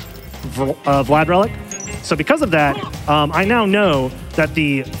final Vlad relic. So because of that, I now know that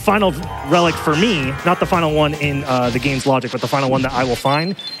the final relic for me, not the final one in the game's logic, but the final one that I will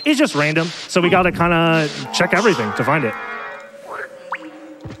find, is just random. So we got to kind of check everything to find it.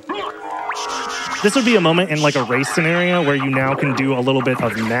 This would be a moment in like a race scenario where you now can do a little bit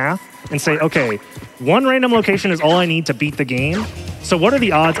of math and say, okay, one random location is all I need to beat the game. So what are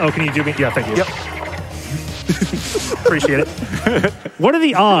the odds? Oh, can you do me? Yeah, thank you. Yep. Appreciate it. What are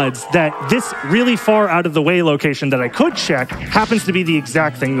the odds that this really far out of the way location that I could check happens to be the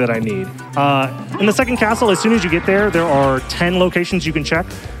exact thing that I need? In the second castle, as soon as you get there, there are 10 locations you can check.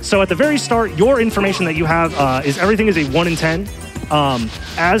 So at the very start, your information that you have is everything is a 1 in 10.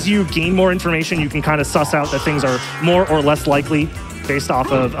 As you gain more information, you can kind of suss out that things are more or less likely based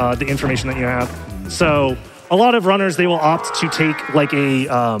off of the information that you have. So a lot of runners, they will opt to take like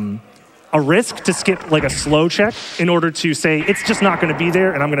a risk to skip like a slow check in order to say it's just not going to be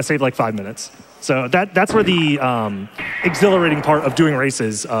there and I'm going to save like 5 minutes. So that's where the exhilarating part of doing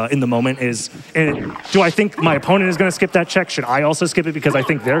races in the moment is. Do I think my opponent is going to skip that check? Should I also skip it because I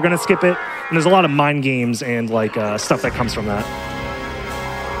think they're going to skip it? And there's a lot of mind games and like stuff that comes from that.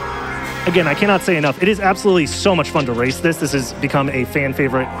 Again, I cannot say enough. It is absolutely so much fun to race this. This has become a fan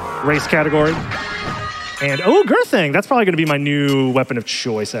favorite race category. And, oh, Girthing. That's probably going to be my new weapon of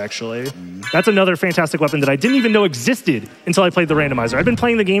choice, actually. That's another fantastic weapon that I didn't even know existed until I played the randomizer. I've been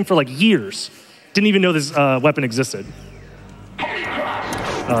playing the game for, like, years. Didn't even know this weapon existed.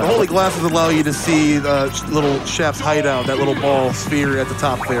 The holy glasses allow you to see little Chef's hideout, that little ball sphere at the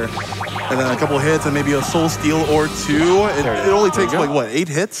top there. And then a couple hits and maybe a soul steal or two. It only takes like, what, 8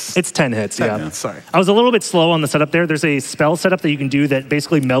 hits? It's 10 hits, 10 yeah. hits, sorry. I was a little bit slow on the setup there. There's a spell setup that you can do that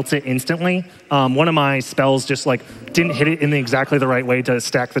basically melts it instantly. One of my spells just like didn't hit it in exactly the right way to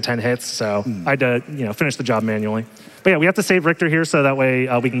stack the 10 hits, so I had to finish the job manually. But yeah, we have to save Richter here so that way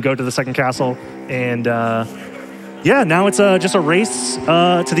we can go to the second castle. And yeah, now it's just a race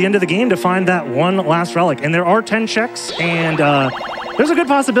to the end of the game to find that one last relic. And there are 10 checks, and there's a good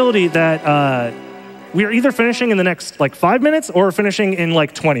possibility that we are either finishing in the next like 5 minutes or finishing in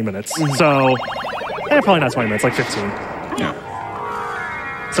like 20 minutes. So, probably not 20 minutes, like 15.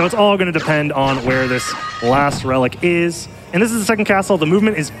 Yeah. So it's all going to depend on where this last relic is. And this is the second castle. The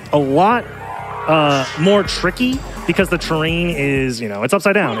movement is a lot more tricky because the terrain is, it's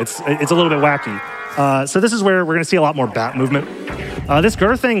upside down. It's a little bit wacky. So this is where we're going to see a lot more bat movement. This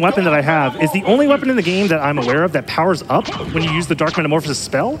Girthang weapon that I have is the only weapon in the game that I'm aware of that powers up when you use the Dark Metamorphosis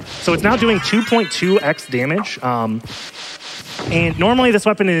spell. So it's now doing 2.2x damage. And normally this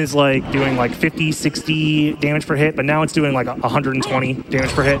weapon is like doing like 50, 60 damage per hit, but now it's doing like 120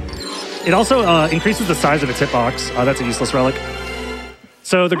 damage per hit. It also increases the size of its hitbox. That's a useless relic.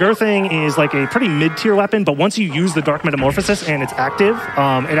 So the Girthang is like a pretty mid-tier weapon, but once you use the Dark Metamorphosis and it's active,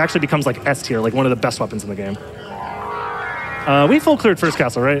 it actually becomes like S-tier, like one of the best weapons in the game. We full cleared first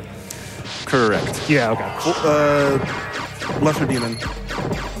castle, right? Correct. Yeah, okay. Lesser Demon.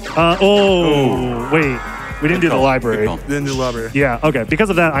 Wait. We didn't do the library. Didn't do library. Yeah, okay. Because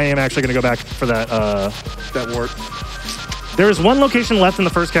of that, I am actually going to go back for that. That wart. There is one location left in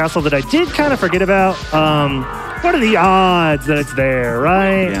the first castle that I did kind of forget about. What are the odds that it's there,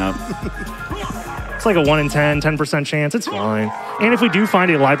 right? Yeah. It's like a 1 in 10, 10% chance. It's fine. And if we do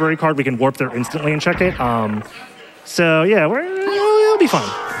find a library card, we can warp there instantly and check it. So yeah, it'll be fun.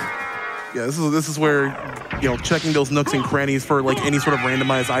 Yeah, this is where, checking those nooks and crannies for like any sort of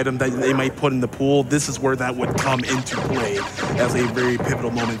randomized item that they might put in the pool. This is where that would come into play as a very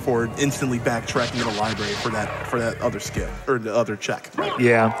pivotal moment for instantly backtracking to the library for that other skip or the other check.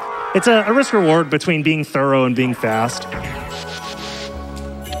 Yeah, it's a risk reward between being thorough and being fast.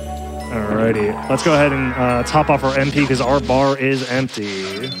 Alrighty, let's go ahead and top off our MP because our bar is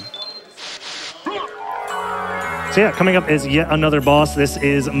empty. So yeah, coming up is yet another boss. This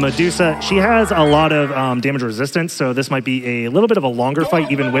is Medusa. She has a lot of damage resistance, so this might be a little bit of a longer fight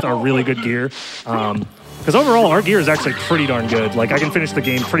even with our really good gear. Because overall, our gear is actually pretty darn good. Like, I can finish the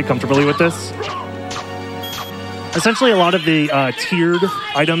game pretty comfortably with this. Essentially, a lot of the tiered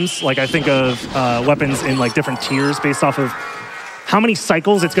items, like I think of weapons in like different tiers based off of how many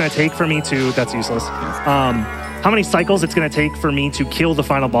cycles it's going to take for me to... That's useless. How many cycles it's going to take for me to kill the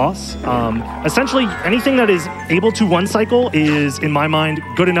final boss. Essentially, anything that is able to one cycle is, in my mind,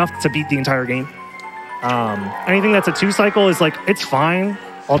 good enough to beat the entire game. Anything that's a 2 cycle is like, it's fine.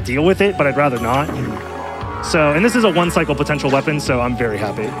 I'll deal with it, but I'd rather not. So, and this is a 1 cycle potential weapon, so I'm very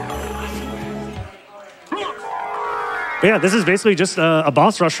happy. But yeah, this is basically just a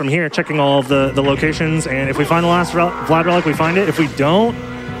boss rush from here, checking all of the locations, and if we find the last Vlad relic, we find it. If we don't,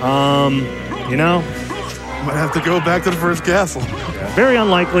 Might have to go back to the first castle. Yeah, very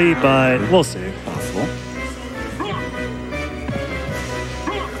unlikely, but we'll see. Possible.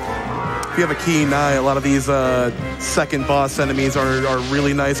 If you have a keen eye, a lot of these second boss enemies are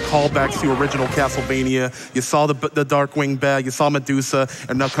really nice callbacks to original Castlevania. You saw the Darkwing Bat, you saw Medusa,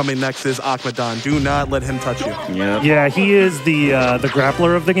 and now coming next is Akmadon. Do not let him touch you. Yep. Yeah, he is the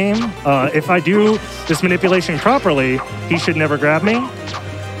grappler of the game. If I do this manipulation properly, he should never grab me.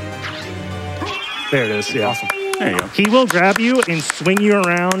 There it is, yeah. Awesome. There you go. He will grab you and swing you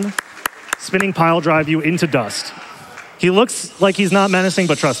around, spinning pile drive you into dust. He looks like he's not menacing,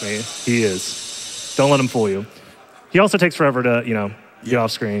 but trust me, he is. Don't let him fool you. He also takes forever to, get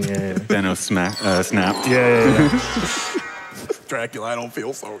off screen. Yeah. Thanos snapped. Yeah. Dracula, I don't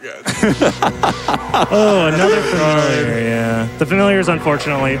feel so good. Oh, another familiar, yeah. The familiars,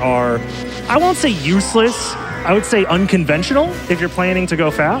 unfortunately, are, I won't say useless, I would say unconventional if you're planning to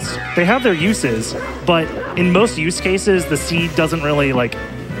go fast. They have their uses, but in most use cases, the seed doesn't really,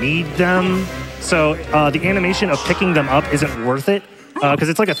 need them. So the animation of picking them up isn't worth it, because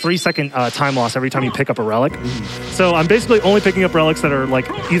it's like a 3-second time loss every time you pick up a relic. So I'm basically only picking up relics that are,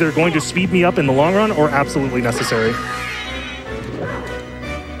 either going to speed me up in the long run or absolutely necessary.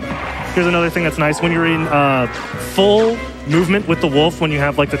 Here's another thing that's nice. When you're in full movement with the wolf, when you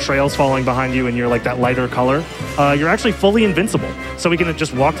have the trails falling behind you and you're that lighter color, you're actually fully invincible. So we can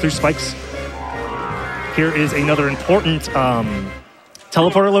just walk through spikes. Here is another important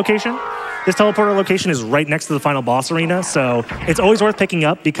teleporter location. This teleporter location is right next to the final boss arena, so it's always worth picking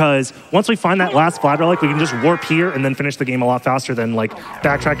up because once we find that last flat relic, we can just warp here and then finish the game a lot faster than like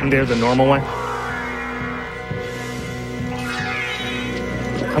backtracking there the normal way.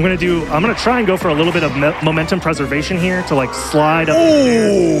 I'm gonna try and go for a little bit of momentum preservation here to like slide up.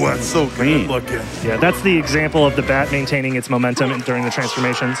 Oh, that's so good looking. Yeah, that's the example of the bat maintaining its momentum during the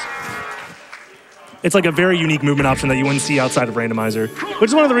transformations. It's like a very unique movement option that you wouldn't see outside of Randomizer, which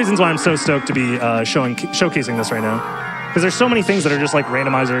is one of the reasons why I'm so stoked to be showcasing this right now. Because there's so many things that are just like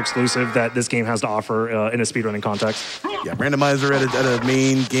Randomizer exclusive that this game has to offer in a speedrunning context. Yeah, Randomizer at a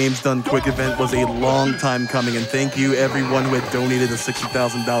main Games Done Quick event was a long time coming, and thank you everyone who had donated the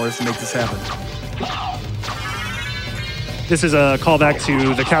 $60,000 to make this happen. This is a callback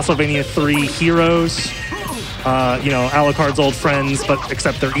to the Castlevania 3 heroes. You know, Alucard's old friends, but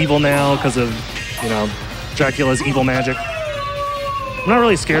except they're evil now because of, you know, Dracula's evil magic. I'm not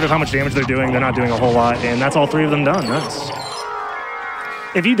really scared of how much damage they're doing. They're not doing a whole lot, and that's all three of them done. Nice.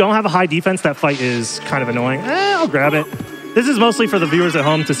 If you don't have a high defense, that fight is kind of annoying. I'll grab it. This is mostly for the viewers at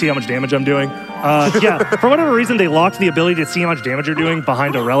home to see how much damage I'm doing. Yeah, for whatever reason, they locked the ability to see how much damage you're doing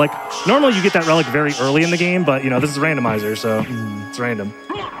behind a relic. Normally, you get that relic very early in the game, but, you know, this is Randomizer, so it's random.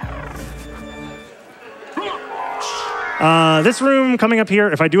 This room coming up here,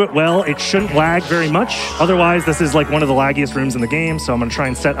 if I do it well, it shouldn't lag very much. Otherwise, this is like one of the laggiest rooms in the game, so I'm going to try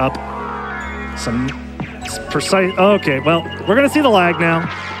and set up some precise... Okay, well, we're going to see the lag now.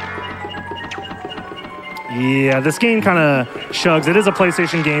 Yeah, this game kind of shugs. It is a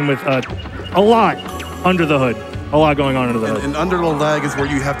PlayStation game with a lot under the hood. A lot going on under the hood. And under the lag is where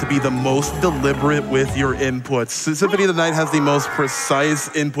you have to be the most deliberate with your inputs. Symphony of the Night has the most precise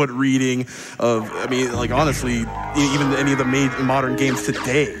input reading of, I mean, like, honestly, even any of the modern games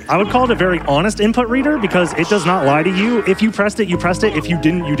today. I would call it a very honest input reader because it does not lie to you. If you pressed it, you pressed it. If you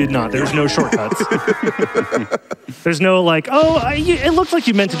didn't, you did not. There's no shortcuts. There's no like, oh, it looked like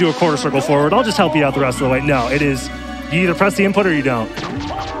you meant to do a quarter circle forward. I'll just help you out the rest of the way. No, it is, you either press the input or you don't.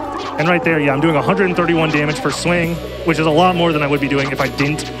 And right there, yeah, I'm doing 131 damage per swing, which is a lot more than I would be doing if I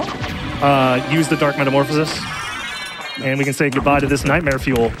didn't use the Dark Metamorphosis. And we can say goodbye to this Nightmare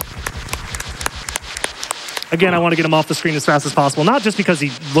Fuel. Again, I want to get him off the screen as fast as possible, not just because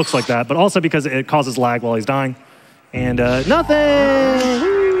he looks like that, but also because it causes lag while he's dying. And nothing!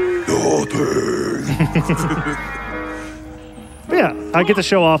 But yeah, I get to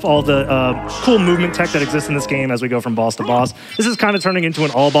show off all the cool movement tech that exists in this game as we go from boss to boss. This is kind of turning into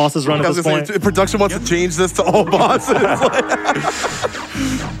an all bosses run at this point. Production wants to change this to all bosses.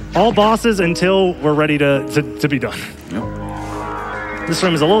 All bosses until we're ready to be done. Yep. This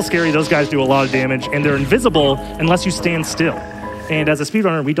room is a little scary. Those guys do a lot of damage, and they're invisible unless you stand still. And as a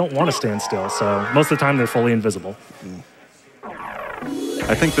speedrunner, we don't want to stand still, so most of the time they're fully invisible.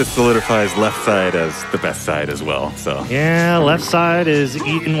 I think this solidifies left side as the best side as well, so. Yeah, left side is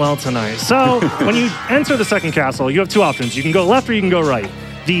eating well tonight. So when you enter the second castle, you have two options. You can go left or you can go right.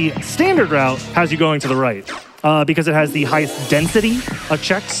 The standard route has you going to the right because it has the highest density of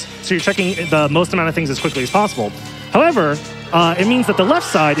checks, so you're checking the most amount of things as quickly as possible. However, it means that the left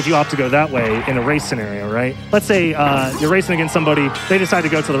side, if you opt to go that way in a race scenario, right? Let's say you're racing against somebody, they decide to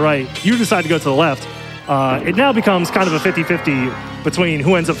go to the right, you decide to go to the left. It now becomes kind of a 50-50 between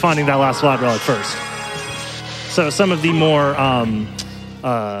who ends up finding that last flat relic first. So some of the more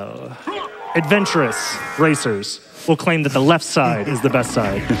adventurous racers will claim that the left side is the best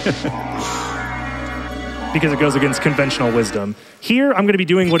side because it goes against conventional wisdom. Here, I'm going to be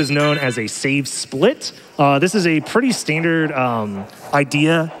doing what is known as a save split. This is a pretty standard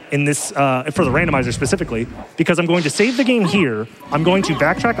idea in this, for the randomizer specifically, because I'm going to save the game here. I'm going to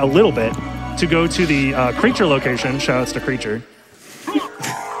backtrack a little bit to go to the creature location. Shoutouts to creature.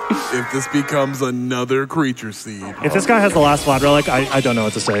 If this becomes another creature seed. If this guy has the last flat relic, I don't know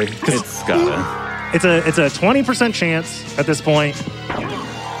what to say. It's gotta. It's a 20% chance at this point,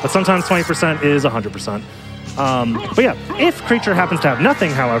 but sometimes 20% is 100%. But yeah, if creature happens to have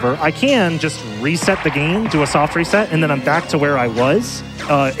nothing, however, I can just reset the game, do a soft reset, and then I'm back to where I was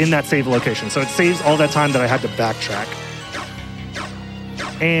in that save location. So it saves all that time that I had to backtrack.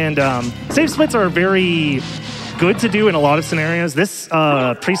 And save splits are very good to do in a lot of scenarios. This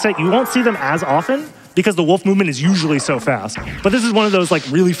preset, you won't see them as often because the wolf movement is usually so fast. But this is one of those like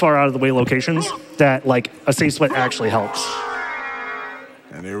really far out of the way locations that like a save split actually helps.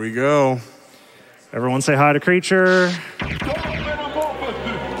 And here we go. Everyone say hi to creature.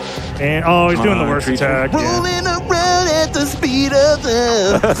 And oh, he's doing the worst attack. Rolling around at the speed of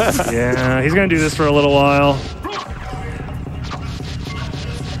the... Yeah, he's gonna do this for a little while.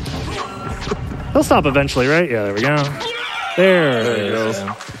 He'll stop eventually, right? Yeah, there we go. There it goes.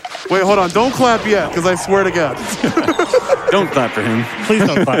 Wait, hold on. Don't clap yet, because I swear to God. Don't clap for him. Please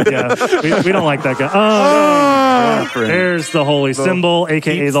don't clap. Yeah, we don't like that guy. Ah! Oh, there's the holy symbol,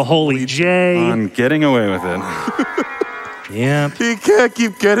 aka the holy J. I'm getting away with it. Yeah. He can't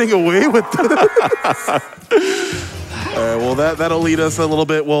keep getting away with it. All right, well, that'll lead us a little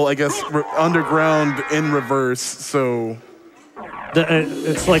bit, well, I guess, underground in reverse, so...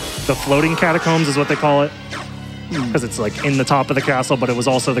 It's like the floating catacombs is what they call it. Because it's like in the top of the castle, but it was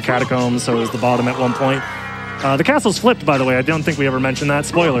also the catacombs, so it was the bottom at one point. The castle's flipped, by the way. I don't think we ever mentioned that.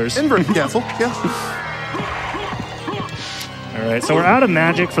 Spoilers. Inverted castle, yeah. All right, so we're out of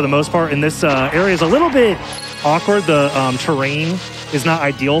magic for the most part, and this area is a little bit awkward. The terrain is not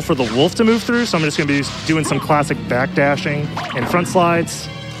ideal for the wolf to move through, so I'm just going to be doing some classic backdashing and front slides.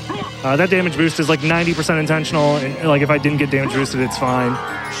 That damage boost is like 90% intentional, and like if I didn't get damage boosted, it's fine.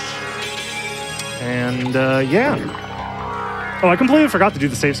 And yeah. Oh, I completely forgot to do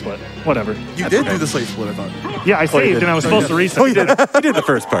the save split. Whatever. You did do the slave split, I thought. Yeah, I saved and I was supposed to reset. Oh, you did. You did the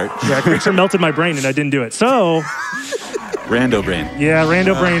first part. Yeah, Creature melted my brain and I didn't do it. So, Rando brain. yeah,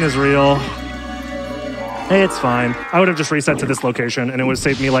 Rando brain is real. Hey, it's fine. I would have just reset to this location and it would have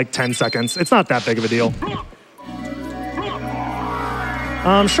saved me like 10 seconds. It's not that big of a deal.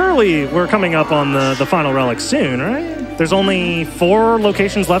 Surely we're coming up on the final relic soon, right? There's only 4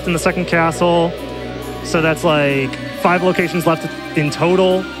 locations left in the second castle. So that's like 5 locations left in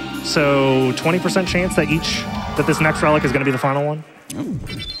total. So 20% chance that this next relic is going to be the final one. Ooh.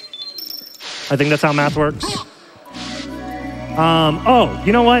 I think that's how math works. Oh,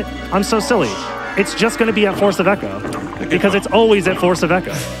 you know what? I'm so silly. It's just going to be at Force of Echo because it's always at Force of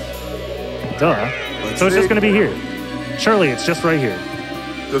Echo. Duh. So it's just going to be here. Surely it's just right here.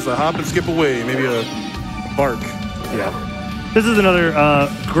 Just a hop and skip away, maybe a bark. Yeah. This is another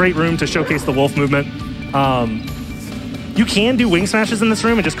great room to showcase the wolf movement. You can do wing smashes in this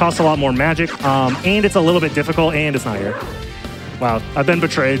room. It just costs a lot more magic. And it's a little bit difficult, and it's not here. Wow, I've been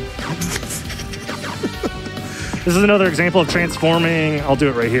betrayed. This is another example of transforming. I'll do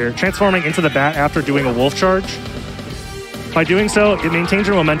it right here. Transforming into the bat after doing a wolf charge. By doing so, it maintains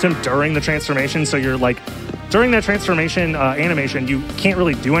your momentum during the transformation. So you're like, during that transformation animation, you can't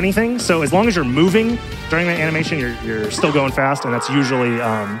really do anything. So as long as you're moving during that animation, you're still going fast, and that's usually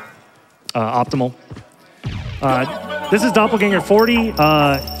optimal. This is Doppelganger 40.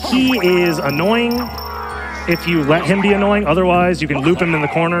 He is annoying if you let him be annoying. Otherwise, you can loop him in the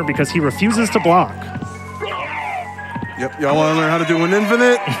corner because he refuses to block. Yep, y'all want to learn how to do an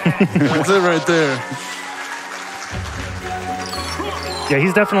infinite? That's it right there. Yeah,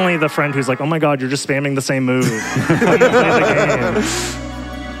 he's definitely the friend who's like, oh my god, you're just spamming the same move. Play the game.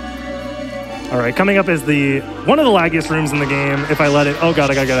 All right, coming up is one of the laggiest rooms in the game. If I let it, oh god,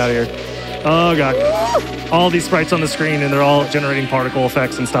 I gotta get out of here. Oh god. All these sprites on the screen and they're all generating particle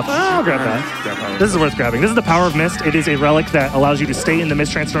effects and stuff. Oh, I'll grab that. This is worth grabbing. This is the Power of Mist. It is a relic that allows you to stay in the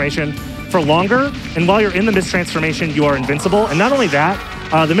Mist transformation for longer. And while you're in the Mist transformation, you are invincible. And not only that,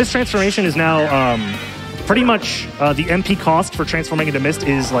 the Mist transformation is now pretty much the MP cost for transforming into Mist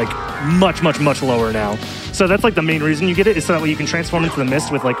is like much, much, much lower now. So that's like the main reason you get it is so that way you can transform into the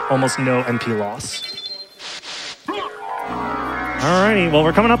Mist with like almost no MP loss. Alrighty, well,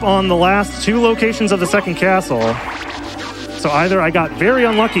 we're coming up on the last 2 locations of the second castle. So either I got very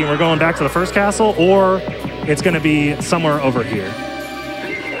unlucky and we're going back to the first castle, or it's going to be somewhere over here.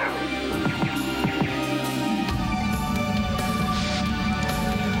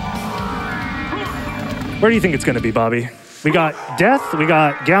 Where do you think it's going to be, Bobby? We got Death, we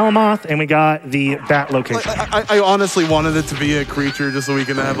got Galamoth, and we got the Bat location. I honestly wanted it to be a creature just so we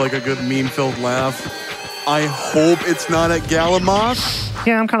can have like a good meme-filled laugh. I hope it's not at Galamoth.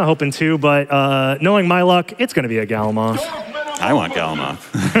 Yeah, I'm kind of hoping too, but knowing my luck, it's going to be a Galamoth. I want Galamoth.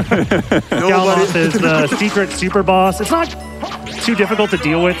 Galamoth is the secret super boss. It's not too difficult to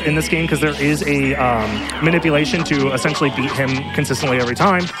deal with in this game because there is a manipulation to essentially beat him consistently every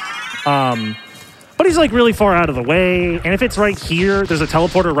time. But he's like really far out of the way. And if it's right here, there's a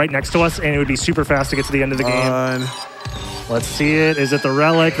teleporter right next to us and it would be super fast to get to the end of the game. Let's see it. Is it the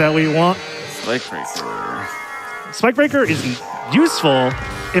relic that we want? Spikebreaker. Spikebreaker is useful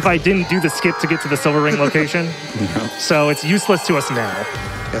if I didn't do the skip to get to the Silver Ring location. So it's useless to us now.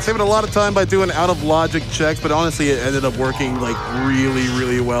 Yeah, saving a lot of time by doing out-of-logic checks, but honestly, it ended up working like really,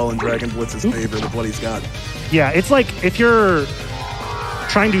 really well in Dragon Blitz's favor with what he's got. Yeah, it's like if you're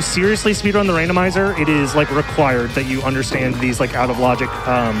trying to seriously speedrun the randomizer, it is like required that you understand these like out-of-logic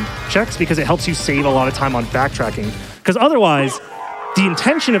checks because it helps you save a lot of time on backtracking. Because otherwise, the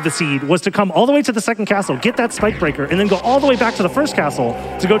intention of the seed was to come all the way to the second castle, get that spike breaker, and then go all the way back to the first castle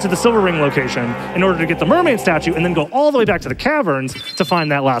to go to the Silver Ring location in order to get the mermaid statue, and then go all the way back to the caverns to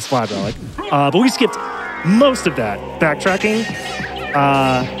find that last flag relic. But we skipped most of that backtracking.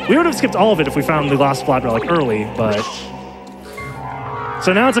 We would have skipped all of it if we found the last flag relic early, but...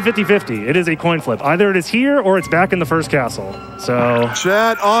 So now it's a 50-50. It is a coin flip. Either it is here or it's back in the first castle. So...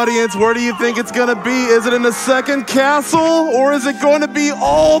 Chat, audience, where do you think it's going to be? Is it in the second castle or is it going to be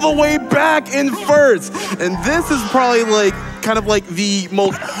all the way back in first? And this is probably like kind of like the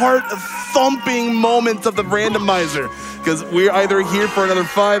most heart-thumping moment of the randomizer because we're either here for another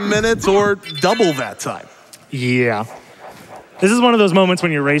 5 minutes or double that time. Yeah. This is one of those moments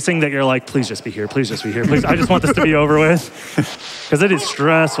when you're racing that you're like, please just be here, please just be here, please. I just want this to be over with. Because it is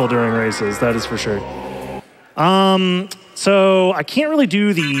stressful during races, that is for sure. So I can't really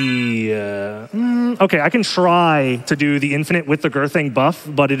do the... okay, I can try to do the infinite with the girthing buff,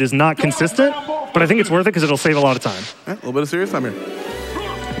 but it is not consistent. But I think it's worth it because it'll save a lot of time. A little bit of serious time here.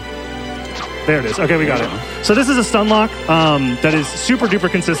 There it is. Okay, we got it. So this is a stun lock that is super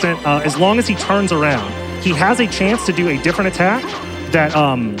duper consistent as long as he turns around. He has a chance to do a different attack that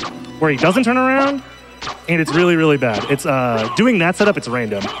where he doesn't turn around, and it's really, really bad. It's doing that setup, it's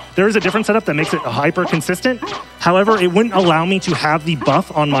random. There is a different setup that makes it hyper consistent. However, it wouldn't allow me to have the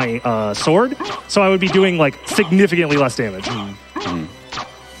buff on my sword, so I would be doing like significantly less damage.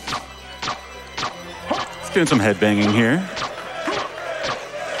 It's doing some headbanging here.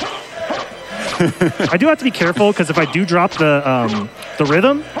 I do have to be careful because if I do drop the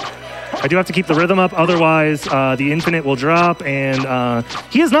rhythm, I do have to keep the rhythm up. Otherwise, the infinite will drop, and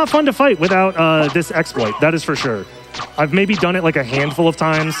he is not fun to fight without this exploit. That is for sure. I've maybe done it like a handful of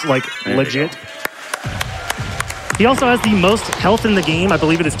times, like legit. He also has the most health in the game. I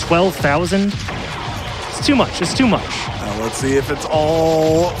believe it is 12,000. It's too much. It's too much. Now let's see if it's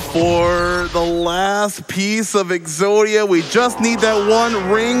all for the last piece of Exodia. We just need that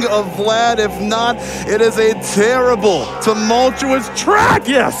one ring of Vlad. If not, it is a terrible, tumultuous track.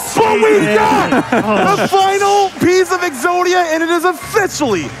 Yes. But we got the final piece of Exodia, and it is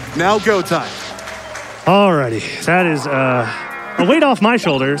officially now go time. Alrighty. That is a weight off my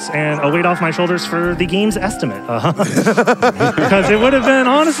shoulders, and a weight off my shoulders for the game's estimate. Because it would have been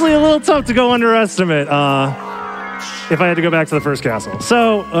honestly a little tough to go underestimate if I had to go back to the first castle.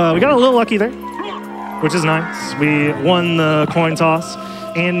 So we got a little lucky there, which is nice. We won the coin toss,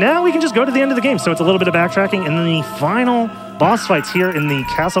 and now we can just go to the end of the game. So it's a little bit of backtracking, and then the final boss fights here in the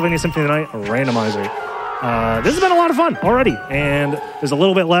Castlevania Symphony of the Night randomizer. This has been a lot of fun already, and there's a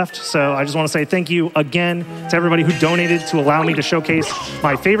little bit left, so I just want to say thank you again to everybody who donated to allow me to showcase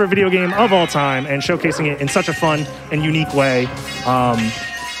my favorite video game of all time and showcasing it in such a fun and unique way.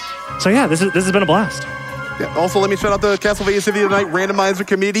 So yeah, this has been a blast. Yeah, also, let me shout out the Castlevania Symphony of the Night randomizer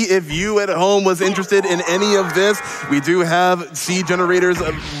community. If you at home was interested in any of this, we do have seed generators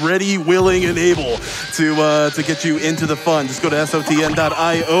ready, willing, and able to get you into the fun. Just go to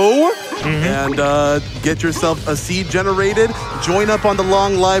SotN.io and get yourself a seed generated. Join up on the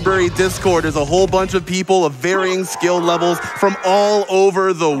Long Library Discord. There's a whole bunch of people of varying skill levels from all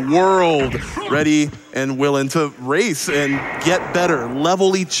over the world ready and willing to race and get better,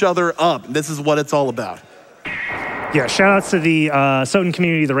 level each other up. This is what it's all about. Yeah, shout outs to the SotN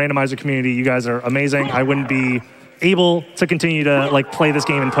community, the randomizer community. You guys are amazing. I wouldn't be able to continue to like play this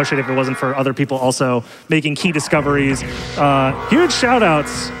game and push it if it wasn't for other people also making key discoveries. Huge shout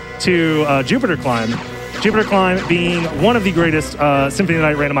outs to Jupiter Climb. Jupiter Climb being one of the greatest Symphony of the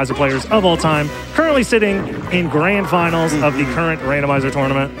Night randomizer players of all time, currently sitting in grand finals of the current randomizer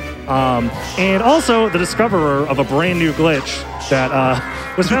tournament, and also the discoverer of a brand new glitch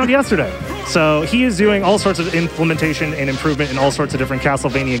that was found yesterday. So he is doing all sorts of implementation and improvement in all sorts of different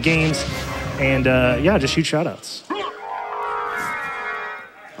Castlevania games, and yeah, just huge shout outs.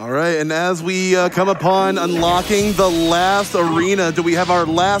 All right, and as we come upon unlocking the last arena, do we have our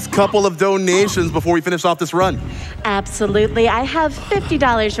last couple of donations before we finish off this run? Absolutely. I have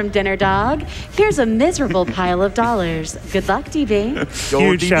 $50 from Dinner Dog. Here's a miserable pile of dollars. Good luck, DB.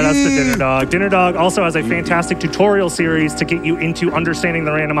 Huge shout outs to Dinner Dog. Dinner Dog also has a fantastic tutorial series to get you into understanding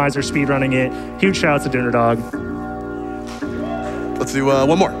the randomizer, speedrunning it. Huge shout outs to Dinner Dog. Let's do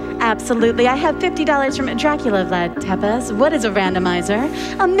one more. Absolutely. I have $50 from Dracula Vlad Tepes. What is a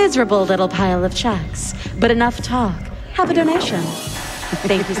randomizer? A miserable little pile of checks. But enough talk. Have a donation.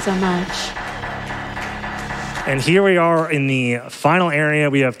 Thank you so much. And here we are in the final area.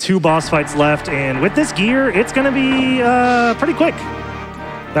 We have 2 boss fights left, and with this gear, it's going to be pretty quick.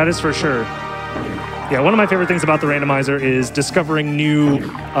 That is for sure. Yeah, one of my favorite things about the randomizer is discovering new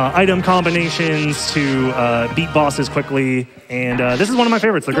item combinations to beat bosses quickly. And this is one of my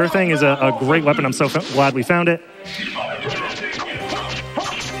favorites. The Gurthang is a great weapon. I'm so glad we found it.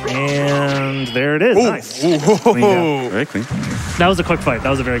 And there it is. Ooh, nice. ooh, Very clean. That was a quick fight. That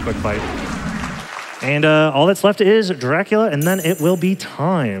was a very quick fight. And all that's left is Dracula, and then it will be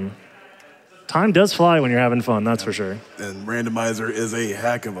time. Time does fly when you're having fun, that's for sure. And Randomizer is a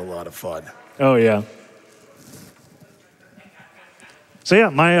heck of a lot of fun. Oh, yeah. So yeah,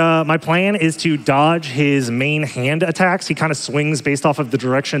 my plan is to dodge his main hand attacks. He kind of swings based off of the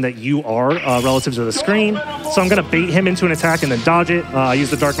direction that you are relative to the screen. So I'm going to bait him into an attack and then dodge it. I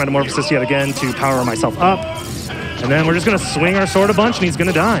use the Dark Metamorphosis yet again to power myself up. And then we're just going to swing our sword a bunch and he's going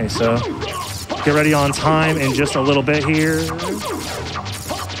to die. So get ready on time in just a little bit here.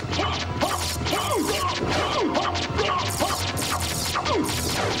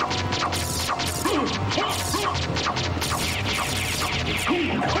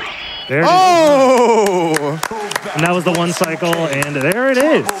 There it is. And that was the one cycle, and there it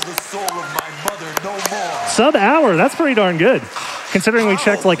is. Sub-hour, that's pretty darn good. Considering we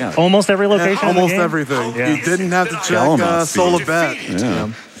checked like almost every location in the almost game. everything. Yeah. You didn't have to check Soul of Bet.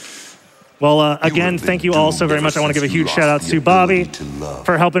 Yeah. Well, again, thank you all so very much. I want to give a huge shout out to Bobby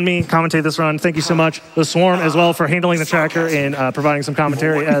for helping me commentate this run. Thank you so much. The Swarm as well for handling the tracker and providing some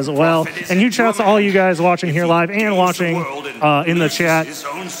commentary as well. And huge shout out to all you guys watching here live and watching in the chat.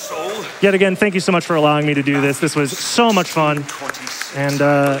 Yet again, thank you so much for allowing me to do this. This was so much fun. And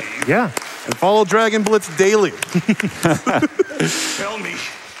yeah. And follow Dragon Blitz daily. Tell me,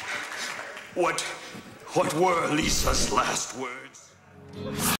 what were Lisa's last words?